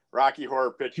Rocky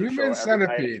Horror Picture Human Show every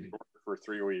Centipede night for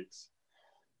 3 weeks.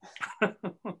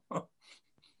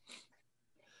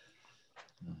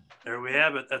 There we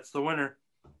have it. That's the winner.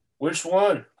 Which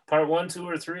one? Part 1, 2,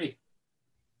 or 3?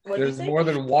 There's more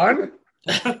than one?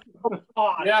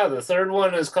 Yeah, the third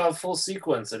one is called Full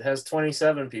Sequence. It has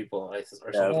 27 people. The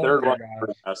third one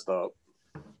messed up.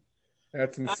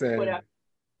 That's insane.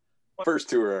 First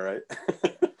 2 are all right.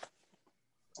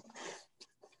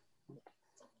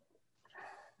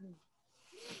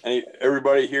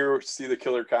 Everybody here see The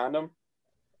Killer Condom?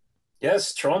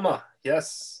 Yes, Trauma.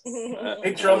 Yes. That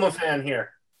Big Trauma fan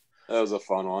here. was a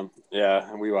fun one. Yeah,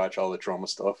 and we watch all the Trauma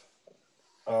stuff.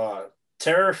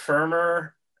 Terror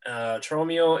Firmer,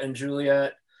 Tromeo and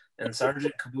Juliet, and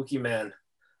Sergeant Kabuki Man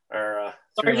are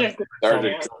three of my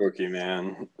Sergeant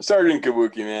Sergeant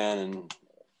Kabuki Man, and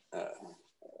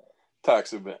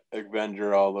Toxic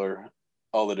Avenger.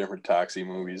 All the different Toxie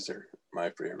movies are my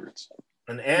favorites.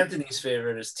 And Anthony's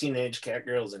favorite is Teenage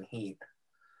Catgirls and Heat.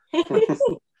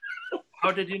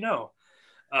 How did you know?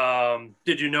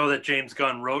 Did you know that James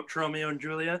Gunn wrote Romeo and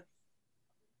Juliet?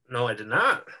 No, I did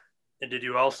not. And did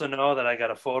you also know that I got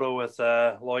a photo with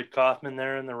Lloyd Kaufman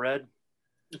there in the red?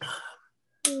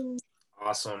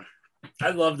 Awesome.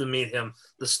 I'd love to meet him.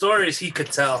 The stories he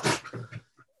could tell.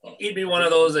 He'd be one of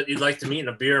those that you'd like to meet in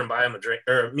a beer and buy him a drink,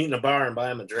 or meet in a bar and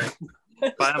buy him a drink.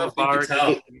 Buy him a bar.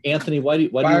 Anthony, why do you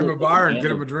Buy him a bar and Andrew?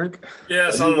 get him a drink. Yeah,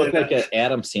 You something look like like that. an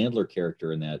Adam Sandler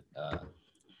character in that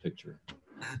picture.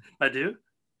 I do?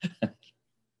 I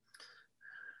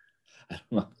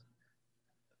don't know.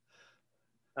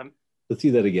 Let's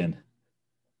see that again.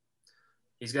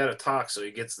 He's got to talk so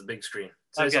he gets the big screen.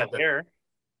 Say I've got something. hair.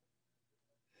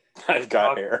 I've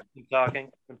got hair. I'm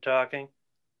talking.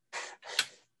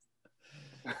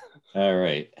 All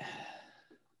right.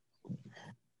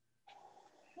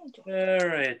 All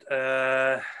right.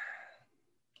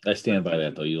 I stand by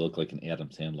that, though. You look like an Adam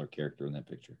Sandler character in that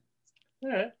picture. All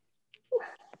right.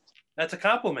 That's a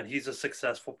compliment. He's a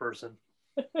successful person.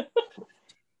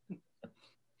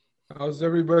 How's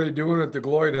everybody doing at the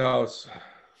Gloyd house?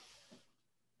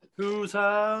 Whose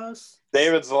house?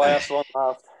 David's the last one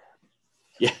left.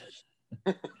 Yeah.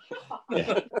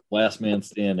 Yeah. Last man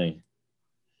standing.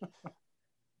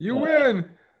 You win.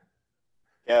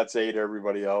 Cats ate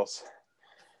everybody else.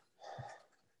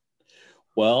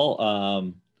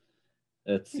 Well,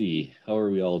 let's see. How are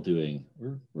we all doing?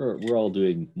 We're all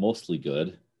doing mostly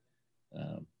good.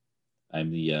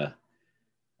 I'm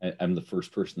the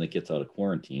first person that gets out of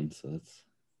quarantine, so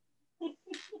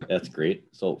that's great.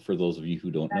 So for those of you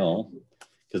who don't know,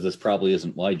 because this probably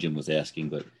isn't why Jim was asking,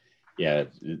 but yeah,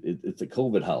 it's a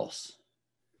COVID house.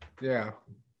 Yeah.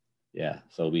 Yeah.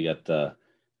 So we got the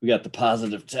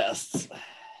positive tests.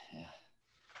 Yeah.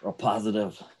 We're all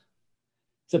positive.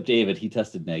 Except David, he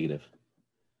tested negative.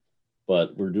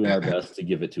 But we're doing our best to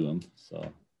give it to him.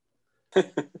 So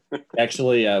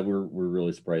actually, we're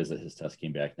really surprised that his test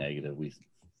came back negative. We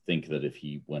think that if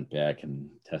he went back and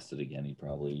tested again, he'd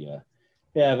probably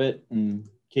have it. And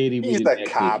Katie, we He's didn't the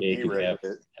actually cop. take He it, read have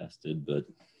it. tested, but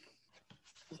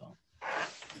so.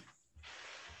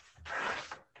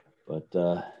 But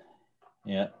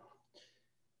yeah.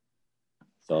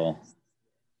 So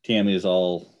Tammy is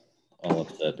all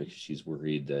upset because she's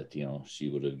worried that she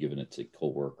would have given it to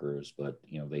coworkers, but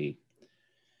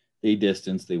they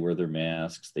distance, they wear their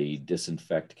masks, they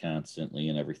disinfect constantly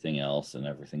and everything else, and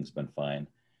everything's been fine.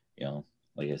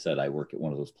 Like I said, I work at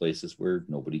one of those places where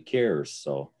nobody cares.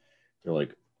 So they're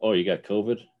like, "Oh, you got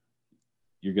COVID?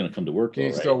 You're gonna come to work, Can you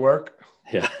all right?" still work?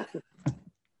 Yeah.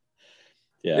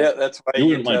 Yeah, that's why You you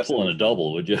wouldn't mind tested. pulling a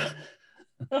double, would you?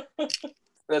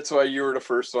 That's why you were the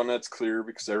first one. That's clear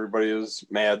because everybody was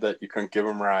mad that you couldn't give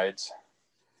them rides.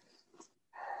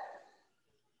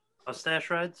 Mustache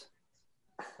rides?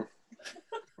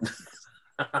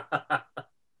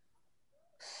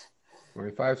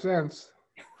 25 cents.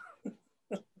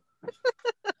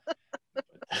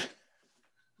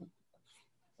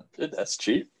 Dude, that's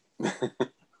cheap.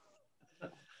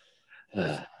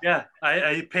 Yeah,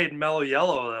 I paid Mellow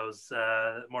Yellow. That was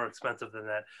more expensive than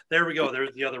that. There we go.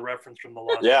 There's the other reference from the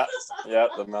Lost. Yeah,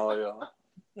 the mellow.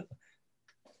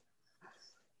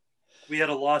 We had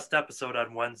a lost episode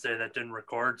on Wednesday that didn't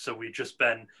record, so we've just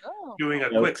been Oh. doing a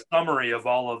quick summary of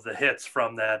all of the hits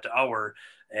from that hour,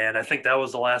 and I think that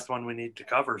was the last one we need to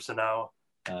cover. So now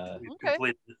we've Okay.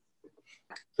 completed.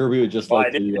 Kirby would just Well, I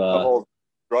like did to the whole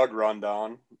drug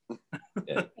rundown.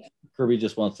 Yeah. Kirby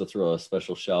just wants to throw a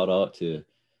special shout out to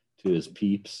his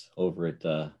peeps over at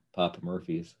Papa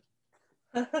Murphy's.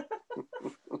 Yeah,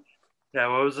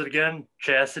 what was it again?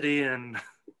 Chastity and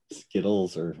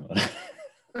Skittles or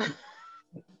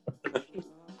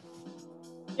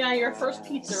Yeah, your first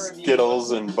pizza review.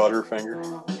 Skittles and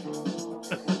Butterfinger.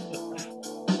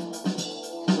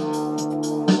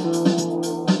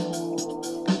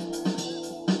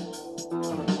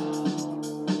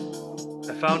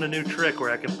 I found a new trick where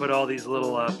I can put all these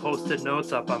little post-it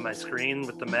notes up on my screen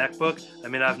with the MacBook. I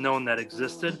mean, I've known that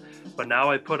existed, but now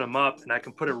I put them up and I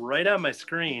can put it right on my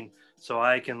screen so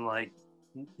I can, like,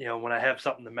 when I have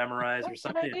something to memorize or That's a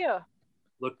good something, idea.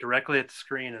 look directly at the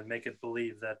screen and make it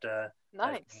believe that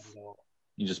Nice.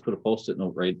 you just put a post-it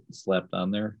note right slapped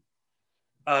on there.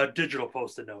 Digital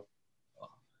Post-it note.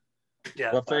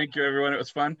 Yeah. Well, thank you, everyone. It was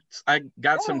fun. I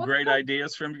got Yeah, some well great done.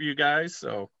 ideas from you guys,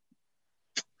 so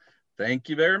thank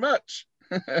you very much.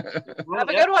 All Have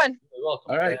a good one. You're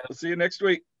welcome. right, we'll see you next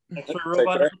week. Thanks for Take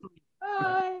robot. care.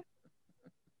 Bye.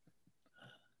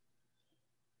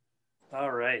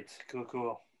 All right.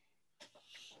 Cool.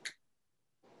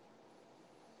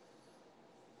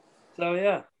 So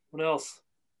yeah, what else?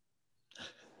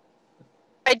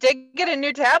 I did get a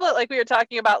new tablet like we were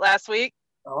talking about last week.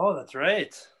 Oh, that's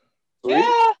right. Sweet.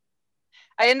 Yeah.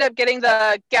 I ended up getting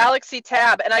the Galaxy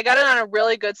Tab, and I got it on a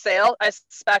really good sale, I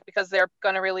suspect, because they're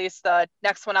going to release the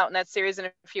next one out in that series in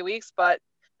a few weeks. But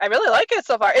I really like it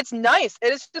so far. It's nice.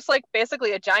 It is just like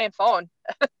basically a giant phone.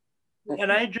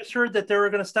 And I just heard that they were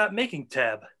going to stop making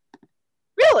Tab.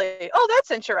 Really? Oh,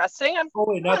 that's interesting. Oh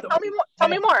wait, not the, Tell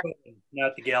me more.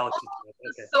 Not the Galaxy Tab.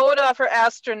 Okay. Soda for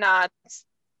astronauts.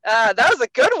 That was a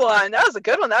good one. That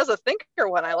was a thinker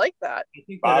one. I like that. I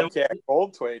think that Bobcat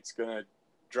Goldthwait's gonna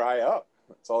dry up.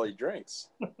 That's all he drinks.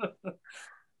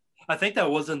 I think that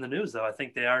was in the news though. I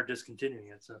think they are discontinuing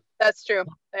it. So That's true.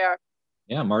 They are.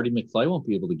 Yeah, Marty McFly won't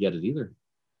be able to get it either.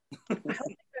 I don't think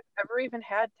I've ever even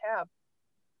had Tab.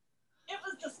 It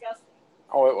was disgusting.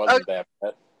 Oh, it wasn't that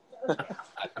bad.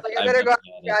 Like I better go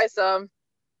buy some.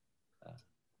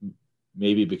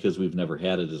 Maybe because we've never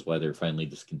had it is why they're finally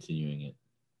discontinuing it.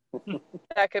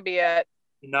 That could be it.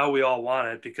 now we all want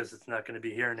it because it's not going to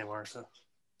be here anymore. So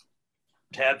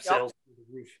Tab sales through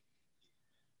the roof.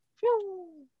 Phew.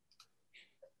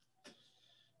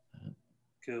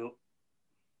 Cool.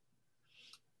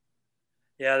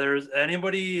 Yeah, there's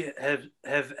anybody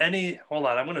have any hold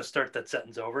on, I'm gonna start that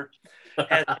sentence over.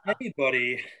 Has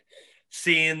anybody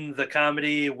seen the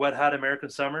comedy Wet Hot American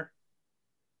Summer?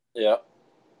 Yeah.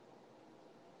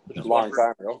 A long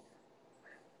time ago.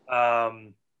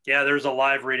 Yeah, there's a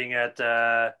live reading at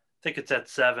I think it's at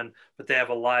 7, but they have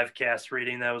a live cast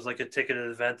reading that was like a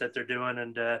ticketed event that they're doing,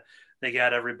 and they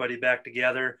got everybody back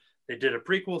together. They did a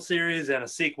prequel series and a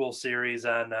sequel series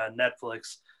on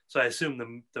Netflix. So I assume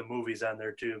the movie's on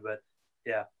there too. But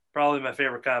yeah, probably my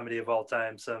favorite comedy of all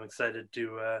time. So I'm excited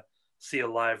to see a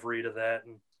live read of that.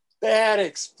 And That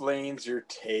explains your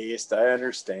taste. I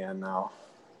understand now.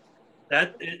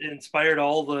 that it inspired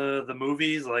all the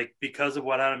movies, like because of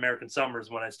Wet Hot American Summers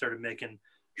when I started making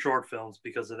short films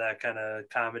because of that kind of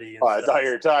comedy. And Oh, I stuff. thought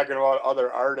you were talking about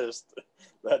other artists.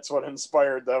 That's what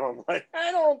inspired them. I'm like,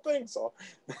 I don't think so.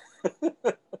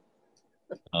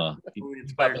 Movie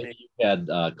inspired me. He had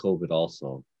COVID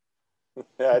also.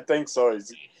 Yeah, I think so.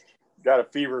 He's got a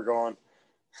fever going.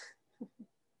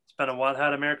 It's been a Wet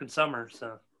Hot American Summer.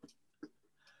 So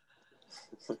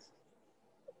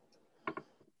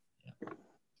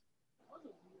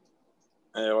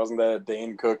Hey, wasn't that a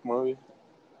Dane Cook movie?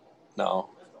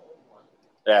 No.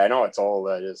 Yeah, I know it's old.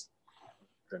 I just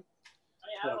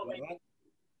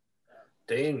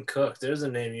Dane Cook. There's a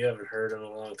name you haven't heard in a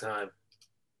long time.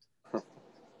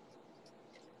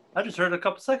 I just heard it a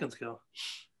couple seconds ago.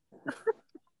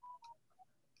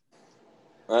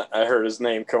 I heard his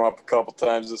name come up a couple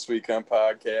times this week on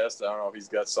podcast. I don't know if he's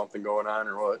got something going on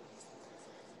or what.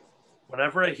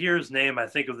 Whenever I hear his name, I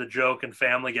think of the joke in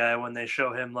Family Guy when they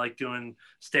show him like doing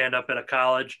stand up at a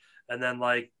college, and then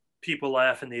like people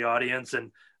laugh in the audience,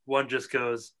 and one just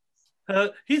goes,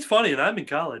 "He's funny, and I'm in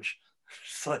college."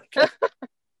 It's like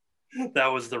that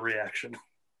was the reaction.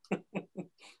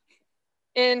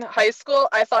 In high school,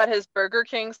 I thought his Burger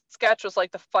King sketch was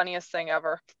like the funniest thing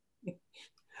ever.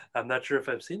 I'm not sure if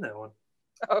I've seen that one.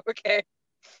 Oh, okay.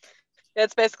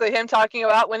 It's basically him talking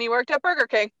about when he worked at Burger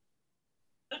King.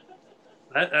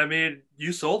 I mean,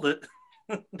 you sold it.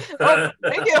 Oh,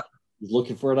 thank you. He's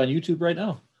looking for it on YouTube right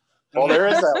now. Well, there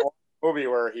is that one movie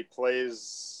where he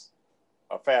plays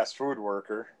a fast food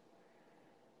worker,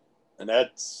 and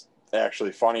that's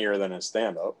actually funnier than his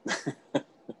stand-up.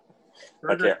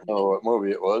 I can't remember what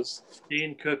movie it was.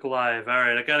 Dane Cook Live. All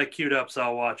right, I got it queued up, so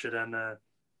I'll watch it, and I'll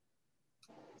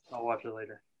watch it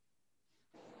later.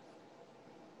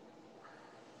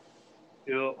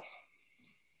 Cool.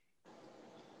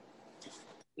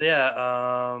 Yeah.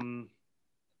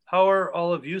 How are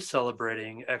all of you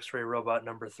celebrating X-Ray Robot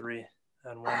number 3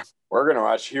 on Wednesday? We're gonna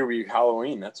watch Hubie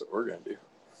Halloween. That's what we're gonna do.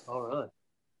 Oh, really?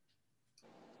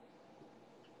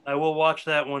 I will watch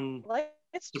that when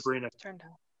It's Sabrina. turned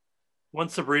on.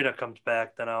 Once Sabrina comes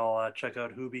back, then I'll check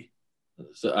out Hubie.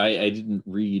 So I didn't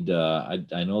read.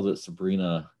 I know that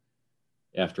Sabrina,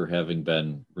 after having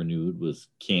been renewed, was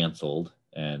canceled.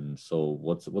 And so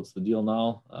what's the deal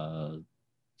now?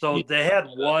 So Yeah.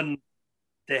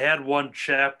 they had one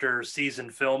chapter season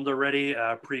filmed already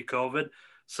pre-COVID.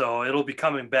 So it'll be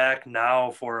coming back now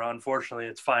for, unfortunately,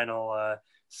 its final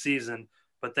season,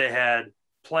 but they had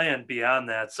planned beyond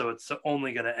that. So it's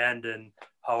only going to end in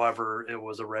however it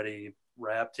was already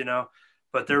wrapped, you know.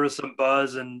 But there was some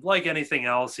buzz, and like anything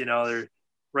else, you know,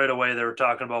 right away they were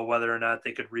talking about whether or not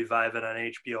they could revive it on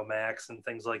HBO Max and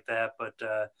things like that. But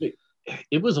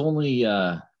it was only,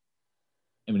 I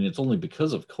mean, it's only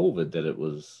because of COVID that it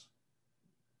was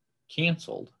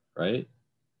canceled, right?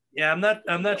 yeah,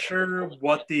 I'm not sure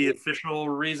what the official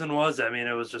reason was. I mean,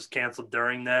 it was just canceled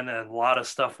during then, and a lot of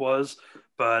stuff was.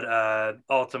 But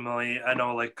ultimately, I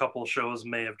know like a couple shows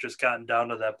may have just gotten down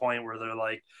to that point where they're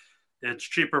like, it's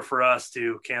cheaper for us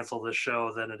to cancel this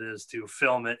show than it is to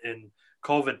film it in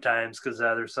COVID times, because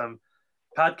there's some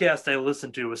podcast I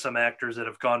listen to with some actors that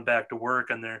have gone back to work,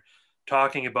 and they're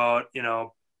talking about, you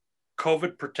know,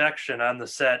 COVID protection on the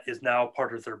set is now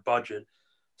part of their budget.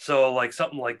 So like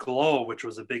something like Glow, which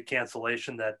was a big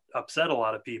cancellation that upset a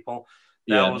lot of people.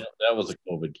 That was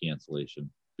a COVID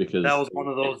cancellation, because that was one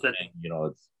of those that, you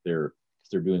know, they're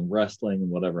doing wrestling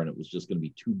and whatever, and it was just going to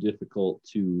be too difficult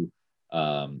to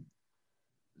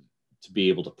be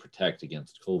able to protect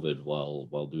against COVID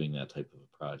while doing that type of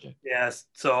a project. Yes.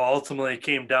 So ultimately it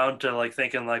came down to like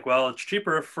thinking like, well, it's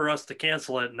cheaper for us to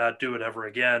cancel it and not do it ever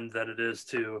again than it is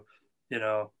to, you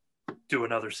know, do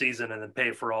another season and then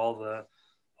pay for all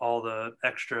the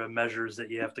extra measures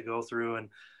that you have to go through. And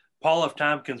Paul F.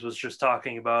 Tompkins was just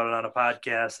talking about it on a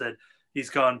podcast that he's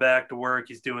gone back to work.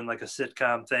 He's doing like a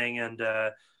sitcom thing. And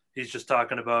he's just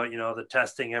talking about, you know, the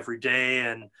testing every day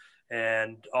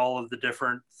and all of the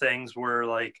different things where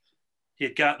like he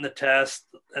had gotten the test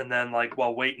and then like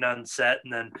while waiting on set,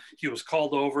 and then he was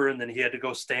called over and then he had to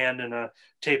go stand in a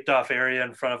taped off area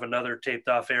in front of another taped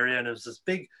off area. And it was this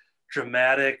big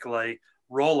dramatic like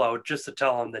rollout just to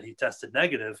tell him that he tested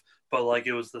negative. But like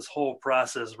it was this whole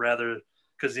process rather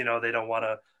because, you know, they don't want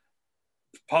to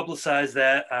publicize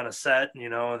that on a set, you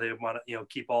know, they want to, you know,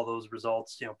 keep all those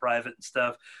results, you know, private and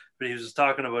stuff. But he was just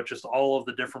talking about just all of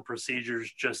the different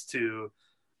procedures just to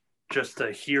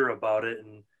hear about it.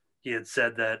 And he had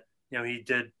said that, you know, he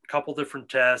did a couple different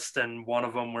tests, and one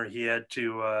of them where he had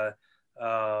to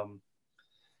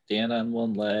stand on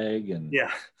one leg, and yeah,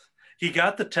 he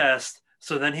got the test.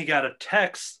 So then he got a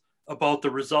text about the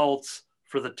results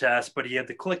for the test, but he had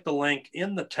to click the link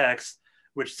in the text,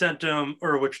 which sent him,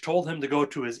 or which told him to go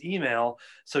to his email.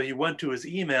 So he went to his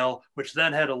email, which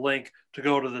then had a link to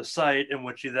go to the site, in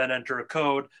which you then enter a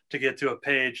code to get to a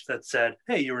page that said,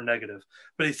 hey, you were negative.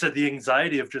 But he said the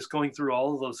anxiety of just going through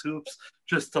all of those hoops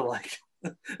just to like,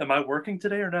 am I working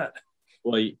today or not?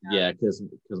 Well, yeah, because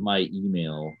my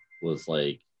email was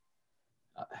like,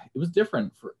 it was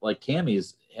different for like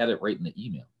Cammy's had it right in the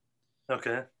email.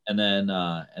 Okay. And then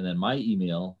my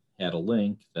email had a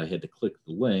link that I had to click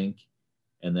the link,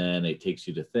 and then it takes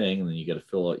you to thing, and then you got to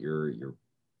fill out your you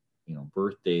know,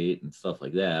 birth date and stuff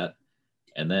like that.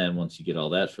 And then once you get all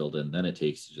that filled in, then it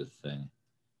takes you to the thing.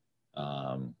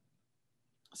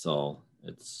 So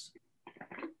it's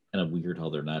kind of weird how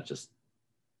they're not just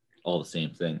all the same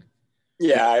thing.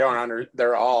 Yeah, I don't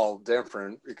they're all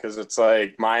different, because it's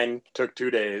like mine took 2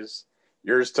 days,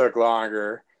 yours took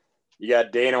longer. You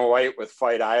got Dana White with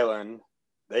Fight Island.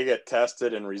 They get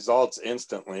tested and results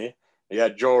instantly. You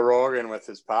got Joe Rogan with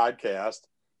his podcast.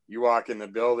 You walk in the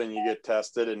building, you get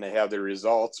tested, and they have the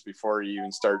results before you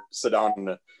even sit down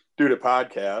to do the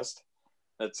podcast.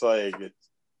 It's like,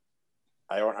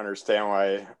 I don't understand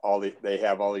why they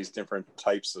have all these different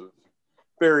types of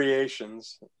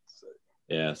variations.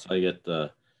 Yeah, so I get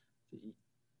the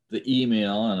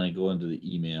email, and I go into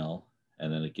the email,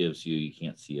 and then it gives you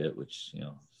can't see it, which, you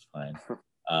know, is fine.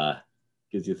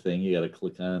 Gives you a thing, you got to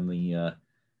click on the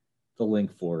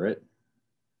link for it.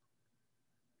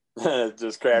 It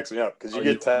just cracks me up, because you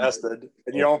get tested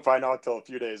and you don't find out till a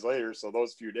few days later. So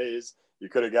those few days you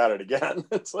could have got it again.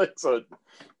 It's like, so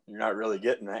you're not really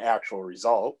getting the actual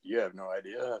result. You have no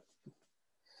idea.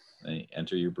 And you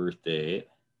enter your birth date,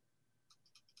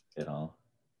 you know.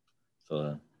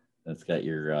 So that's got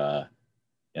your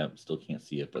still can't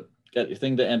see it, but got your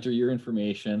thing to enter your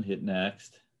information. Hit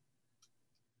next,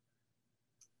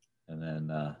 and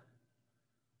then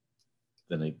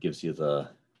it gives you the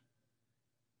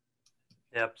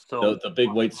so the big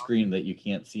white screen that you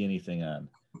can't see anything on.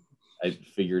 I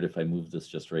figured if I move this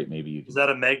just right, maybe you can. Is that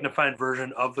a magnified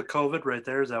version of the COVID right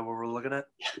there? Is that what we're looking at?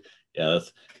 Yeah, I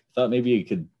thought maybe you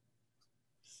could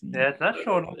see. Yeah, it's not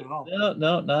showing up at all.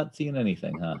 No, not seeing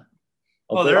anything, huh?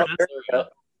 Oh, there it is.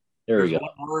 There we go.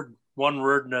 One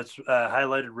word that's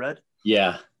highlighted red.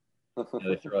 Yeah.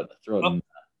 They throw it in.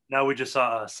 Now we just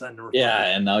saw us.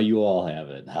 Yeah, and now you all have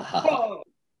it.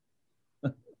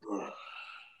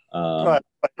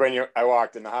 Like when I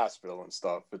walked in the hospital and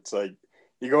stuff, it's like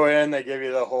you go in, they give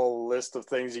you the whole list of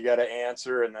things you got to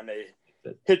answer, and then they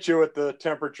hit you with the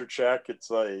temperature check. It's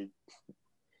like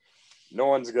no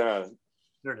one's gonna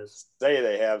There it is. say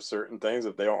they have certain things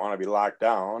if they don't want to be locked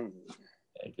down.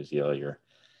 It gives you all your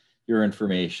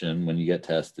information when you get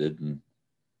tested. And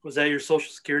Was that your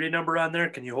social security number on there?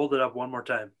 Can you hold it up one more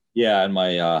time? yeah, and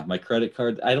my credit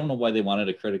card. I don't know why they wanted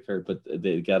a credit card, but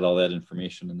they got all that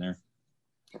information in there.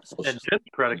 And Jim's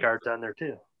credit card's on there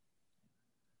too.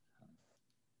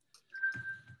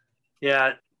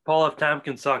 Yeah, Paul F.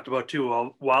 Tompkins talked about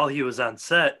too. While he was on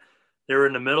set, they were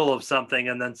in the middle of something,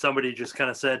 and then somebody just kind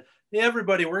of said, "Hey,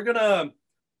 everybody, we're gonna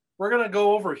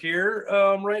go over here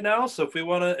right now. So if we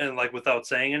want to," and like without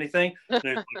saying anything, and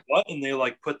they're like, what? And they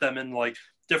like put them in like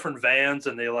different vans,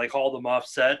 and they like hauled them off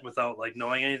set without like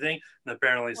knowing anything. And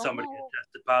apparently somebody had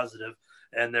tested positive,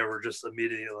 and they were just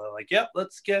immediately like, "Yep,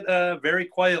 let's get very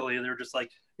quietly." And they were just like,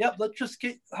 "Yep, let's just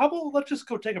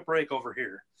go take a break over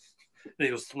here." And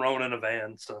he was thrown in a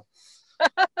van. So.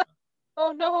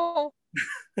 Oh no.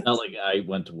 Not like I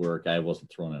went to work. I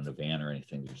wasn't thrown in a van or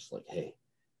anything. They're just like, hey,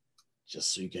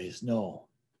 just so you guys know,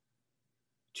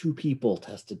 2 people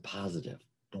tested positive.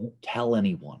 Don't tell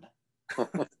anyone.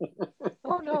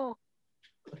 Oh no.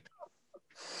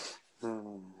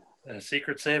 A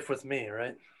secret safe with me,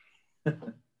 right?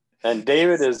 And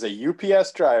David is a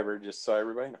UPS driver, just so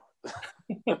everybody knows.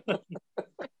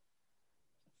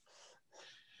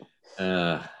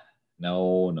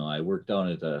 No, I work down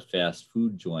at a fast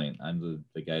food joint. I'm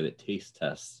the guy that taste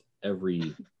tests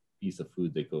every piece of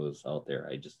food that goes out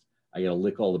there. I gotta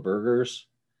lick all the burgers,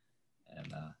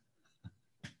 and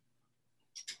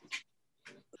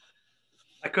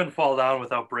I couldn't fall down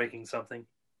without breaking something,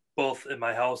 both in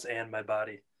my house and my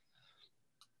body.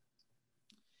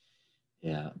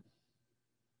 yeah,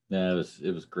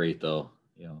 it was great though.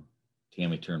 You know,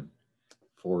 Tammy turned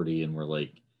 40, and we're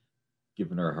like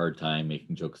giving her a hard time,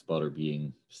 making jokes about her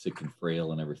being sick and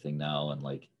frail and everything now, and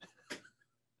like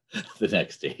the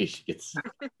next day she gets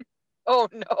Oh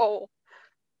no.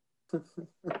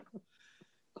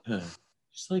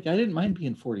 she's like, I didn't mind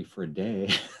being 40 for a day.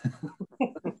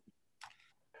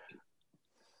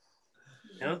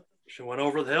 Yeah, she went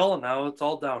over the hill, and now it's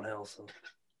all downhill. So.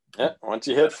 Yeah, once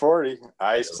you hit 40, Over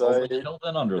eyesight the hill,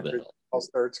 then under the hill. all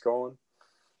starts going.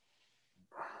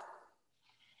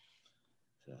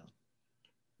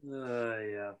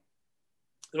 Yeah,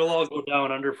 it'll all go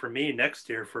down under for me next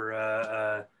year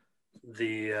for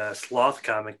the sloth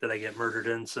comic that I get murdered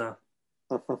in. So,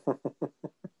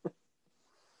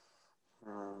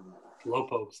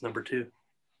 Slowpokes #2.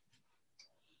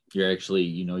 You're actually,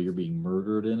 you're being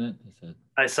murdered in it. Is that...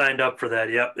 I signed up for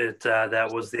that. Yep,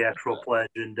 that was the actual pledge,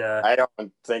 and I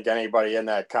don't think anybody in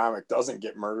that comic doesn't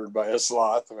get murdered by a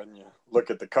sloth when you look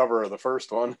at the cover of the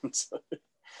first one.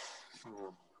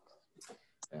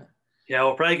 Yeah,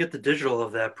 we'll probably get the digital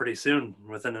of that pretty soon,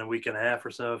 within a week and a half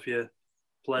or so, if you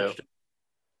pledged. Yep.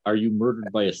 Are you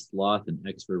murdered by a sloth in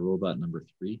X-Ray Robot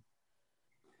 #3?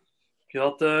 You'll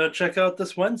have to check out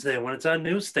this Wednesday when it's on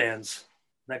newsstands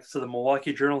next to the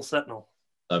Milwaukee Journal Sentinel.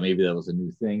 Maybe that was a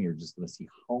new thing. You're just going to see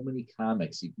how many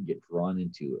comics you can get drawn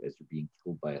into as you're being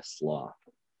killed by a sloth.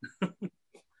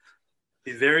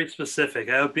 Be very specific.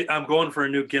 I'm going for a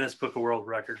new Guinness Book of World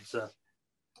Records. So.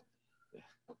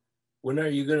 When are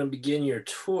you going to begin your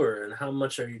tour, and how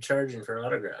much are you charging for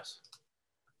autographs?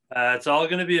 It's all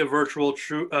going to be a virtual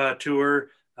tour.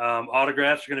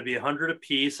 Autographs are going to be 100 a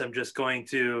piece. I'm just going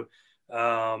to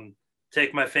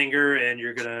take my finger, and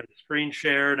you're going to screen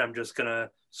share it. I'm just going to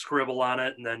scribble on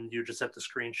it, and then you just have to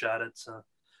screenshot it. So,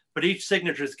 but each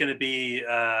signature is going to be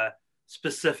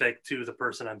specific to the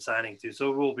person I'm signing to,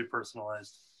 so it will be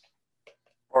personalized.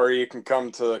 Or you can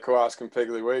come to the Kowalski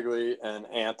Piggly Wiggly, and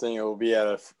Anthony will be at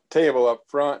a table up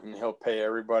front, and he'll pay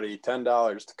everybody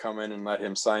 $10 to come in and let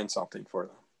him sign something for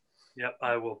them. Yep,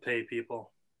 I will pay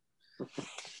people.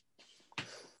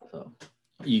 So,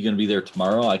 are you going to be there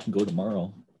tomorrow? I can go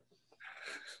tomorrow.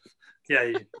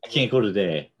 Yeah. I can't go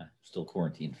today. I'm still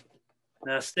quarantined.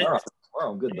 Stay Tomorrow,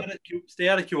 I'm good. Stay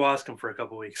out of Kewaskum for a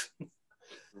couple weeks.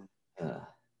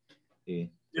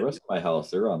 The rest of my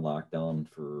house, they're on lockdown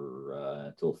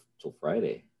for till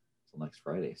Friday, till next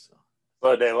Friday. So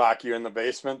they lock you in the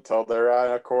basement till they're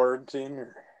out of quarantine?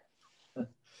 Or?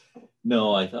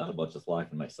 No, I thought about just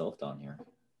locking myself down here,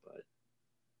 but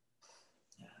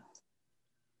yeah,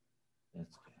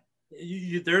 that's okay.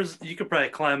 You could probably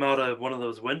climb out of one of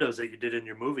those windows that you did in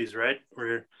your movies, right?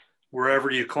 Where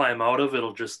wherever you climb out of,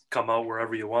 it'll just come out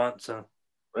wherever you want. So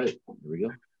right, here we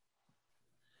go.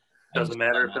 Doesn't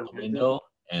matter if it's a window,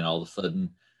 and all of a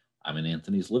sudden, I'm in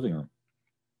Anthony's living room.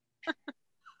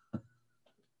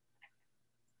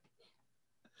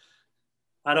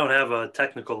 I don't have a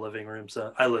technical living room,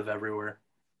 so I live everywhere.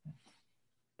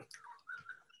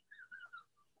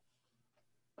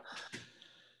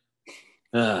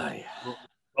 Yeah.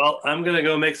 Well, I'm gonna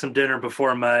go make some dinner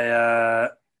before my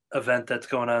event that's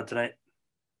going on tonight.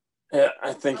 Yeah,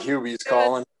 I think Hubie's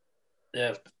calling.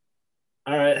 Yeah.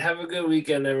 All right. Have a good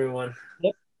weekend, everyone.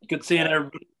 Good seeing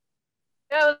everybody.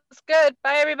 Yeah, it was good.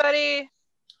 Bye, everybody.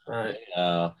 All right.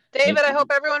 David, I maybe-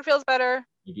 hope everyone feels better.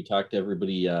 If you talk to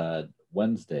everybody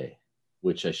Wednesday,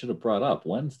 which I should have brought up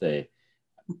Wednesday,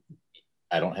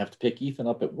 I don't have to pick Ethan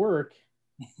up at work.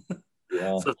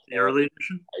 Yeah, So it's the early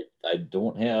edition. I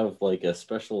don't have like a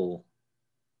special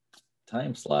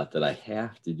time slot that I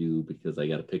have to do because I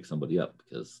got to pick somebody up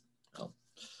because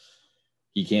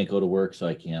he can't go to work, so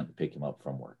I can't pick him up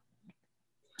from work.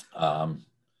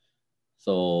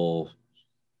 So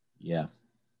yeah,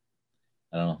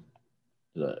 I don't know.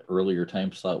 The earlier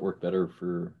time slot work better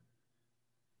for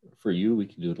you? We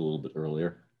can do it a little bit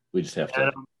earlier. We just have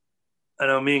to. I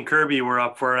know me and Kirby were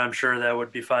up for it. I'm sure that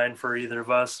would be fine for either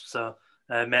of us. So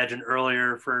I imagine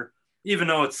earlier for, even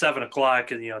though it's 7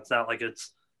 o'clock, and it's not like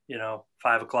it's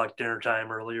 5 o'clock dinner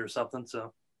time early or something.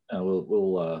 So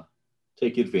we'll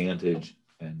take advantage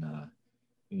and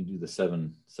we can do the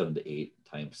 7 to 8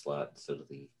 time slot instead of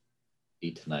the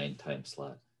 8 to 9 time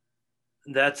slot.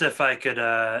 that's if I could,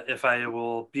 if I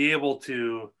will be able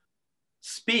to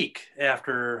speak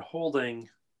after holding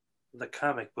the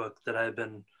comic book that I've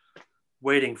been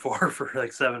waiting for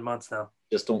like 7 months now.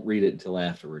 Just don't read it until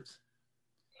afterwards.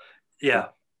 Yeah.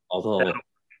 Although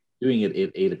doing it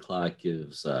at 8 o'clock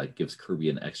gives Kirby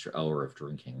an extra hour of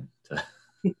drinking.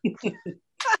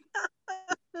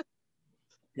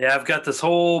 Yeah, I've got this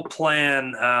whole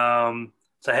plan.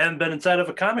 So I haven't been inside of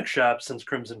a comic shop since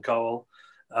Crimson Cowl.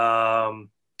 But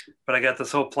I got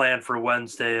this whole plan for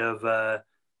Wednesday of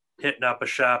hitting up a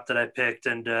shop that I picked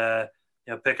and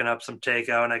picking up some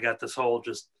takeout. And I got this whole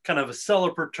just kind of a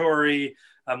celebratory.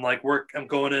 I'm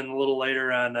going in a little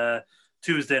later on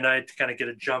Tuesday night to kind of get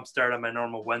a jump start on my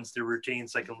normal Wednesday routine,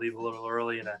 so I can leave a little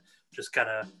early, and I just kind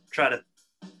of try to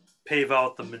pave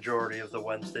out the majority of the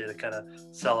Wednesday to kind of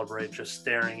celebrate just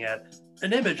staring at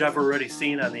an image I've already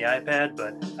seen on the iPad,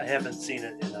 but I haven't seen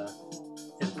it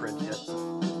in print yet.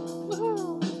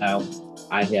 Now,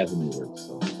 I haven't either.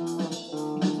 So.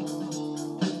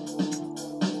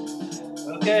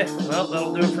 Okay, well,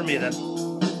 that'll do it for me then.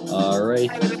 All right.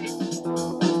 Bye,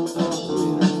 everybody.